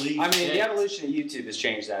different. Holy I mean, shit. the evolution of YouTube has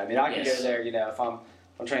changed that. I mean, I can Yes. go there, if I'm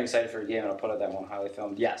trying excited for a game and I'll put up that one highly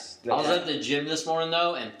filmed. Yes. I was at the gym this morning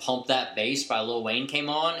though, and Pump That Bass by Lil Wayne came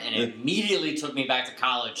on, and it immediately took me back to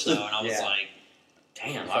college though, and I was like,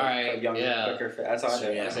 damn, all right, quicker. That's all I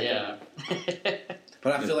do. yeah.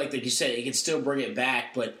 But I feel like you said, it can still bring it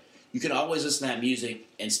back, but you can always listen to that music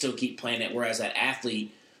and still keep playing it. Whereas that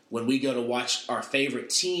athlete, when we go to watch our favorite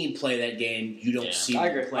team play that game, you don't see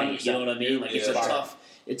them playing. You know what I mean? Like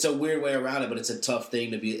it's a weird way around it, but it's a tough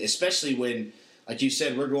thing to be, especially when, like you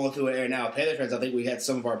said, we're going through an era now. Panther fans, I think we had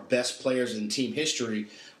some of our best players in team history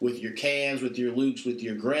with your Cams, with your Lukes, with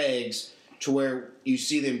your Gregs, to where you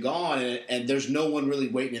see them gone, and there's no one really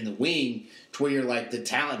waiting in the wing, to where you're like, the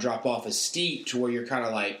talent drop off is steep, to where you're kind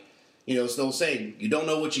of like, it's the old saying, you don't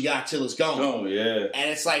know what you got till it's gone. Oh, yeah. And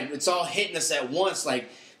it's like, it's all hitting us at once. Like,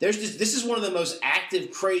 this is one of the most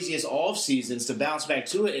active, craziest off seasons to bounce back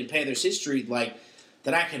to it in Panthers history, like,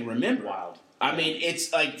 that I can remember. Wild. I mean,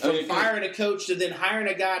 it's like from firing a coach to then hiring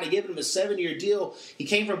a guy to give him a 7-year deal. He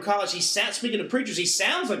came from college. Speaking of preachers, he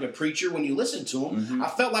sounds like a preacher when you listen to him. Mm-hmm. I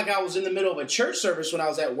felt like I was in the middle of a church service when I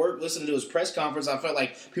was at work listening to his press conference. I felt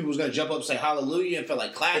like people was going to jump up and say hallelujah and felt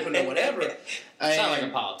like clapping or whatever. Sound like a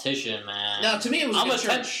politician, man. No, to me it was a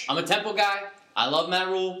church. I'm a Temple guy. I love Matt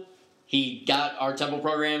Rule. He got our Temple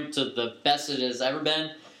program to the best it has ever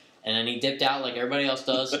been. And then he dipped out like everybody else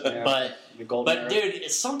does. Yeah, but dude,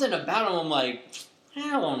 it's something about him. I'm like,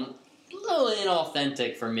 a little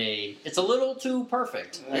inauthentic for me. It's a little too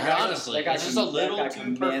perfect. Like, honestly, it's just a little too perfect.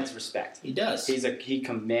 He commands respect. He does. He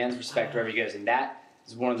commands respect wherever he goes, and that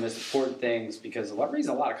is one of the most important things because the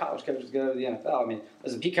reason a lot of college coaches go to the NFL. I mean,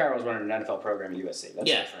 listen, Pete Carroll was running an NFL program at USC. That's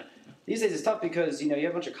different. These days it's tough because, you have a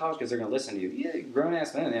bunch of college kids that are going to listen to you. Yeah,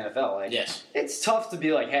 grown-ass men in the NFL. Like, yes. It's tough to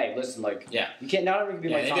be like, hey, listen, like, you can't, not everyone can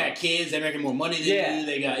be like, they got kids, they're making more money than you.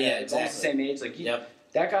 They got, exactly. Almost the same age. Like,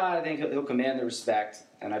 that guy, I think he'll command the respect,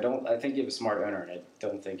 and I think you have a smart owner, and I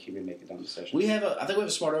don't think he would make a dumb decision. I think we have a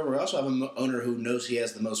smart owner. We also have an owner who knows he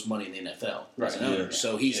has the most money in the NFL. Right. As an owner.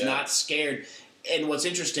 So he's not scared. And what's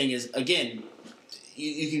interesting is, again,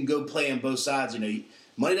 you can go play on both sides.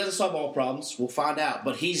 Money doesn't solve all problems. We'll find out.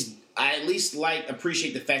 But I at least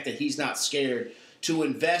appreciate the fact that he's not scared to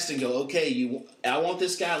invest and go, okay, I want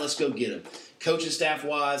this guy, let's go get him. Coaching staff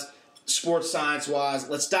wise, sports science wise,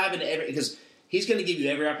 let's dive into because he's going to give you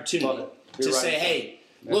every opportunity to say, hey,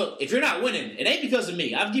 look, if you're not winning, it ain't because of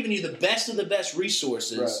me. I've given you the best of the best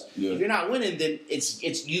resources. Right. Yeah. If you're not winning, then it's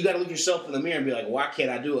you got to look yourself in the mirror and be like, why can't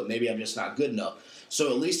I do it? Maybe I'm just not good enough. So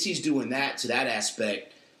at least he's doing that to that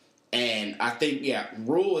aspect. And I think,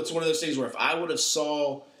 Rule, it's one of those things where if I would have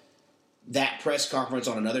saw that press conference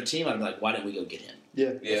on another team, I'd be like, why didn't we go get him?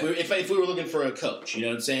 Yeah. If we were looking for a coach, you know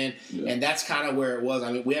what I'm saying? Yeah. And that's kind of where it was.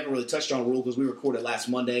 I mean, we haven't really touched on Rule because we recorded last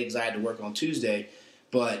Monday because I had to work on Tuesday.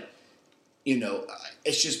 But,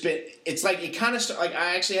 it's just been – it's like it kind of – like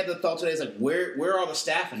I actually had the thought today, it's like where are all the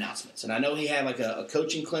staff announcements? And I know he had like a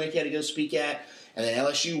coaching clinic he had to go speak at. And then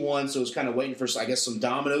LSU won, so it was kind of waiting for, I guess, some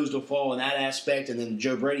dominoes to fall in that aspect. And then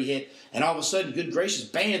Joe Brady hit. And all of a sudden, good gracious,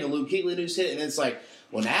 bam, the Luke Kuechly news hit. And it's like,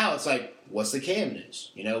 well, now it's like, what's the Cam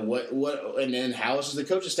news? What? And then how is the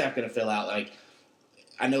coaching staff going to fill out? Like,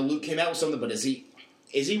 I know Luke came out with something, but is he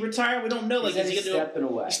retired? We don't know. Like, he's stepping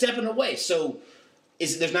away. He's stepping away. So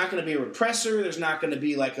there's not going to be a repressor. There's not going to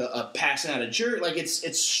be like a passing out of jerk. Like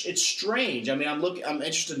it's strange. I mean, I'm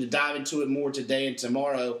interested to dive into it more today and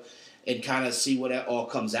tomorrow and kind of see what all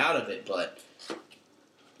comes out of it. But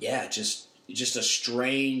yeah, just a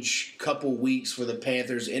strange couple weeks for the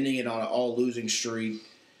Panthers, ending it on an all losing streak,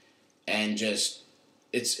 and just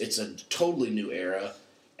it's a totally new era.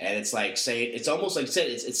 And it's like it's almost like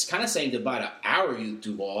it's kind of saying goodbye to our youth,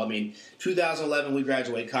 Duvall. I mean, 2011 we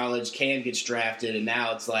graduate college, Cam gets drafted, and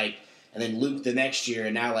now it's like, and then Luke the next year,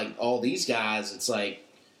 and now like all these guys, it's like,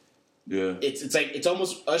 it's like it's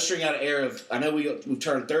almost ushering out an era of. I know we've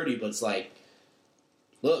turned 30, but it's like,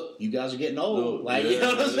 look, you guys are getting old. Like you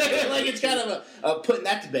know what I'm saying? Like it's kind of a putting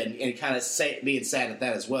that to bed and kind of being sad at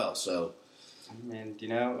that as well. So, and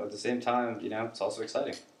at the same time, it's also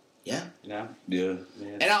exciting. Yeah. Yeah.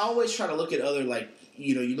 And I always try to look at other, like,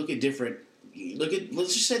 you look at different,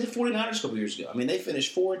 let's just say the 49ers a couple years ago. I mean, they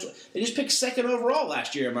finished 4-12. They just picked second overall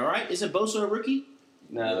last year, am I right? Isn't Bosa a rookie?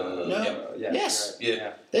 No. Yeah. Yes. Right.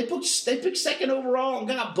 Yeah. They picked second overall and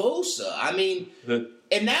got Bosa. I mean,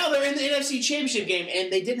 and now they're in the NFC Championship game,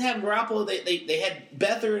 and they didn't have Garoppolo. They had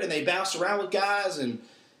Beathard, and they bounced around with guys, and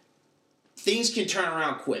things can turn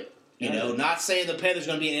around quick. Not saying the Panthers are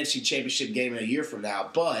going to be an NFC Championship game in a year from now,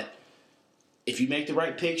 but if you make the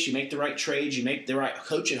right picks, you make the right trades, you make the right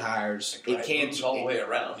coaching hires, it can all the way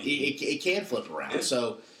around. It can flip around. Yeah.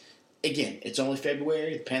 So, again, it's only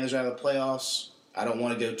February. The Panthers are out of the playoffs. I don't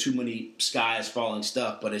want to go too many skies falling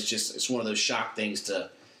stuff, but it's one of those shock things to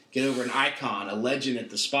get over an icon, a legend at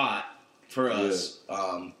the spot for us.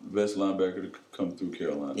 Best linebacker to come through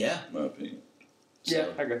Carolina, in my opinion. I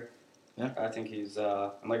agree. Yeah. I think he's,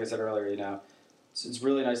 and like I said earlier, it's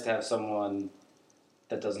really nice to have someone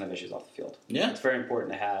that doesn't have issues off the field. Yeah. It's very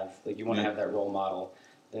important to have, you want to have that role model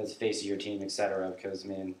that's the face of your team, et cetera, because,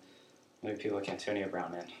 maybe people like Antonio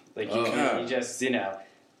Brown, man. You just, you got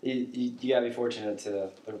to be fortunate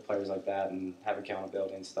to look at players like that and have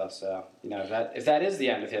accountability and stuff. So, if that is the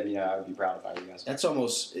end of him, I would be proud if I were you guys. That's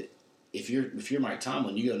almost, if you're Mike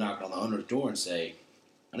Tomlin, you go knock on the owner's door and say,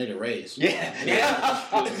 I need a raise. Yeah.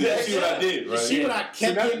 See what I did, right? See what I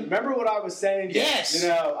kept Remember what I was saying? Yes.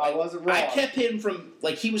 I wasn't wrong. I kept him from,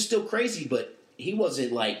 he was still crazy, but he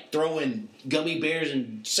wasn't like throwing gummy bears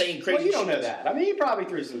and saying crazy. Well, you don't know shit. that. I mean, he probably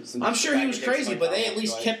threw some I'm sure he was crazy, but they at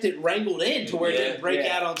least kept it wrangled in to where it didn't break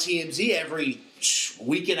out on TMZ every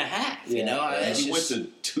week and a half. You know, he went to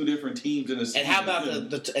 2 different teams in a season. And how about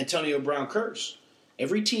the Antonio Brown curse?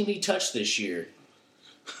 Every team he touched this year,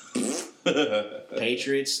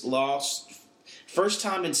 Patriots lost. First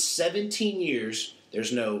time in 17 years,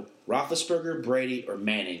 there's no Roethlisberger, Brady, or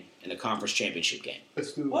Manning in the conference championship game.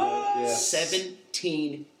 What? Yeah.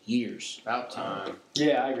 17 years. About time.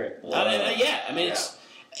 Yeah, I agree. I mean, it's...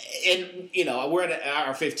 And, we're at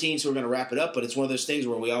hour 15, so we're going to wrap it up, but it's one of those things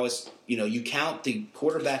where we always, you count the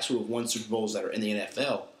quarterbacks who have won Super Bowls that are in the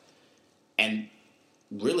NFL, and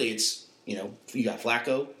really it's, you got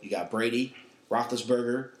Flacco, you got Brady,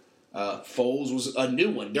 Roethlisberger, Foles was a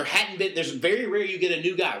new one. There's very rare you get a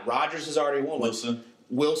new guy. Rodgers has already won one.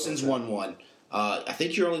 Wilson's won one. I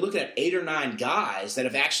think you're only looking at 8 or 9 guys that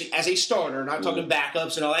have actually, as a starter, not talking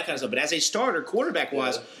backups and all that kind of stuff, but as a starter,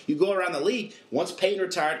 quarterback-wise, you go around the league. Once Peyton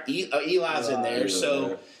retired, Eli's in there.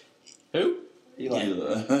 So, who?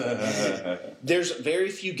 Eli. There's very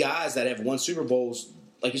few guys that have won Super Bowls,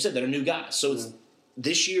 like you said, that are new guys. So it's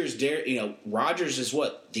this year's, Rodgers is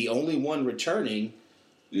the only one returning.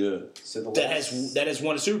 Yeah. So that has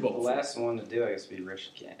won a Super Bowl. The last one to do, I guess, would be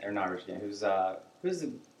Rich Gann, or not Rich Gann. Who's the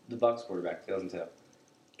Bucs quarterback? 2002.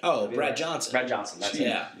 Oh, Brad Johnson. Brad Johnson. That's it.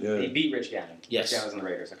 Yeah. He beat Rich Gannon. Yes. Rich Gannon was in the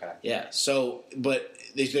Raiders. Okay. Yeah. So, but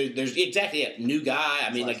there's exactly a new guy.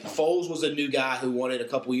 I mean, like Foles was a new guy who won it a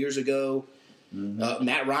couple years ago. Mm-hmm.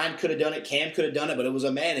 Matt Ryan could have done it. Cam could have done it, but it was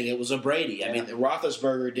a Manning. It was a Brady. I mean,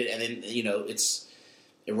 Roethlisberger did, and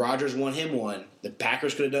then Rodgers won him one. The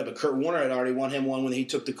Packers could have done it, but Kurt Warner had already won him one when he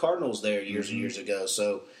took the Cardinals there years and years ago.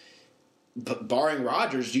 So, barring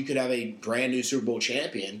Rodgers, you could have a brand new Super Bowl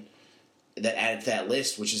champion that added to that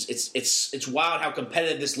list, which is it's wild how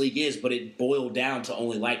competitive this league is, but it boiled down to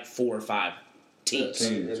only like 4 or 5 teams.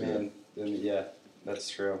 Yeah, that's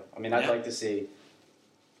true. I mean, I'd like to see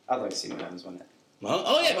Mahomes win it.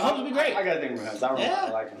 Mahomes would be great. I got to think Mahomes.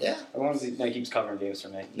 I like him. Yeah. As long as he keeps covering games for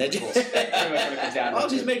me. As long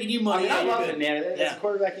as he's making you money. I love it, man. As a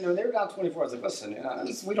quarterback, they were down 24. I was like, listen,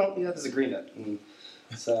 we don't have this agreement. And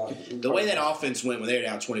so the way that offense went when they were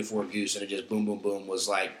down 24 goose and it just boom, boom, boom was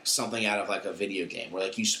like something out of like a video game where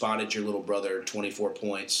like you spotted your little brother 24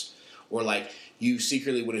 points, or like you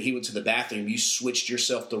secretly when he went to the bathroom you switched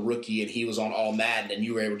yourself to rookie and he was on all Madden and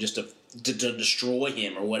you were able just to destroy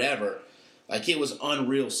him or whatever. Like, it was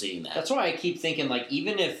unreal seeing that. That's why I keep thinking, like,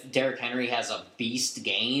 even if Derrick Henry has a beast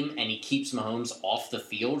game and he keeps Mahomes off the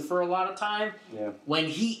field for a lot of time, when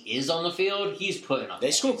he is on the field, he's putting up.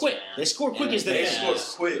 They score quick. They score quick as they score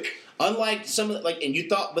quick. Unlike some of the, and you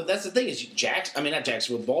thought, but that's the thing is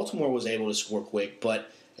Baltimore was able to score quick,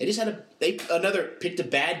 but they just had picked a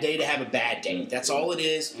bad day to have a bad day. That's all it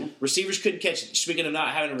is. Receivers couldn't catch it. Speaking of not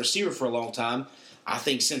having a receiver for a long time, I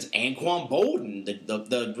think since Anquan Bolden,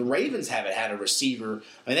 the Ravens haven't had a receiver.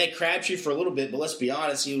 I mean, they had Crabtree for a little bit, but let's be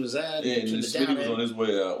honest, he was and Smith was on his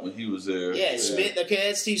way out when he was there. Yeah, Smith. Okay,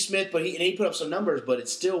 that's Steve Smith, but he put up some numbers, but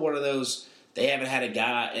it's still one of those. They haven't had a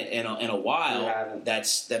guy in a while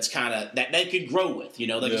that's kind of that they could grow with. You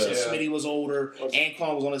said, Smitty was older.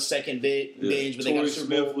 Anquan was on his second binge, but they got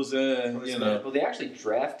Smith was there. Well, they actually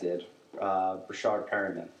drafted Rashard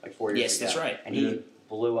Perriman like 4 years ago. Yes, that's right. And he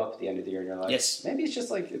blew up at the end of the year, and you're like, maybe it's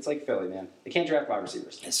just like Philly, man. They can't draft wide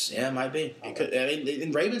receivers. Yes, it might be. It could. I mean,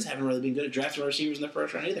 and Ravens haven't really been good at drafting wide receivers in the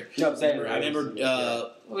first round either. No, I'm saying. I remember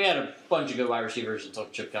we had a bunch of good wide receivers until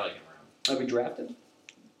Chip Kelly came around. We drafted?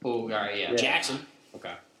 Oh, all right, yeah. Jackson.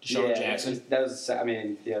 Okay. Deshaun Jackson. That was. I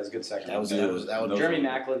mean, it was a good second. That was Jeremy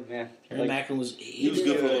Maclin, man. Jeremy Maclin was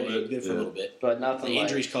good for a little bit. Good for a little bit, but nothing. The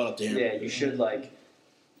injuries caught up to him. Yeah, you should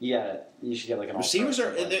you should get like an receivers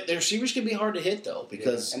the receivers can be hard to hit though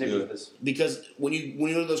because when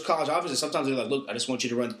you go to those college offices sometimes they're like, look, I just want you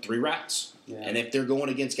to run 3 routes, and if they're going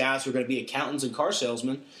against guys who are going to be accountants and car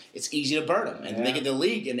salesmen, it's easy to burn them. And they get in the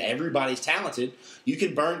league and everybody's talented. You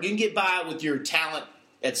can get by with your talent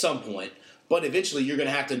at some point, but eventually you're going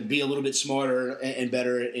to have to be a little bit smarter and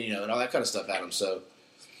better, and all that kind of stuff at them. So,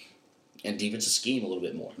 and defensive scheme a little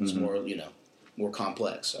bit more. It's more more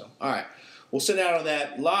complex. So, all right. We'll sit out on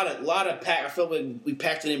that. A lot of pack. I feel like we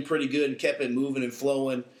packed it in pretty good and kept it moving and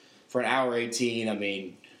flowing for an hour 18. I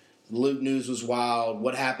mean, Luke news was wild.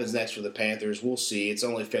 What happens next for the Panthers? We'll see. It's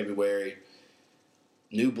only February.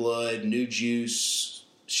 New blood, new juice.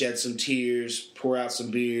 Shed some tears. Pour out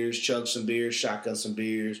some beers. Chug some beers. Shotgun some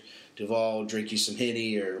beers. Duvall, drink you some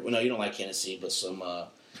Henny, or no, you don't like Hennessy, but some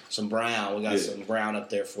brown. We got some brown up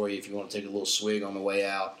there for you if you want to take a little swig on the way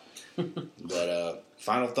out. But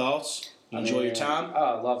final thoughts. Enjoy your time. Oh,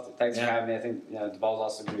 I loved it. Thanks for having me. I think Duvall's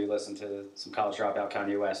also going to be listening to some College Dropout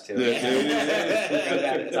Kanye West, too. Yeah.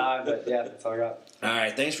 At the time, but yeah, that's all I got. All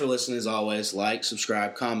right. Thanks for listening, as always. Like,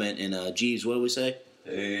 subscribe, comment, and Jeebs, what do we say?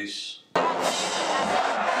 Peace.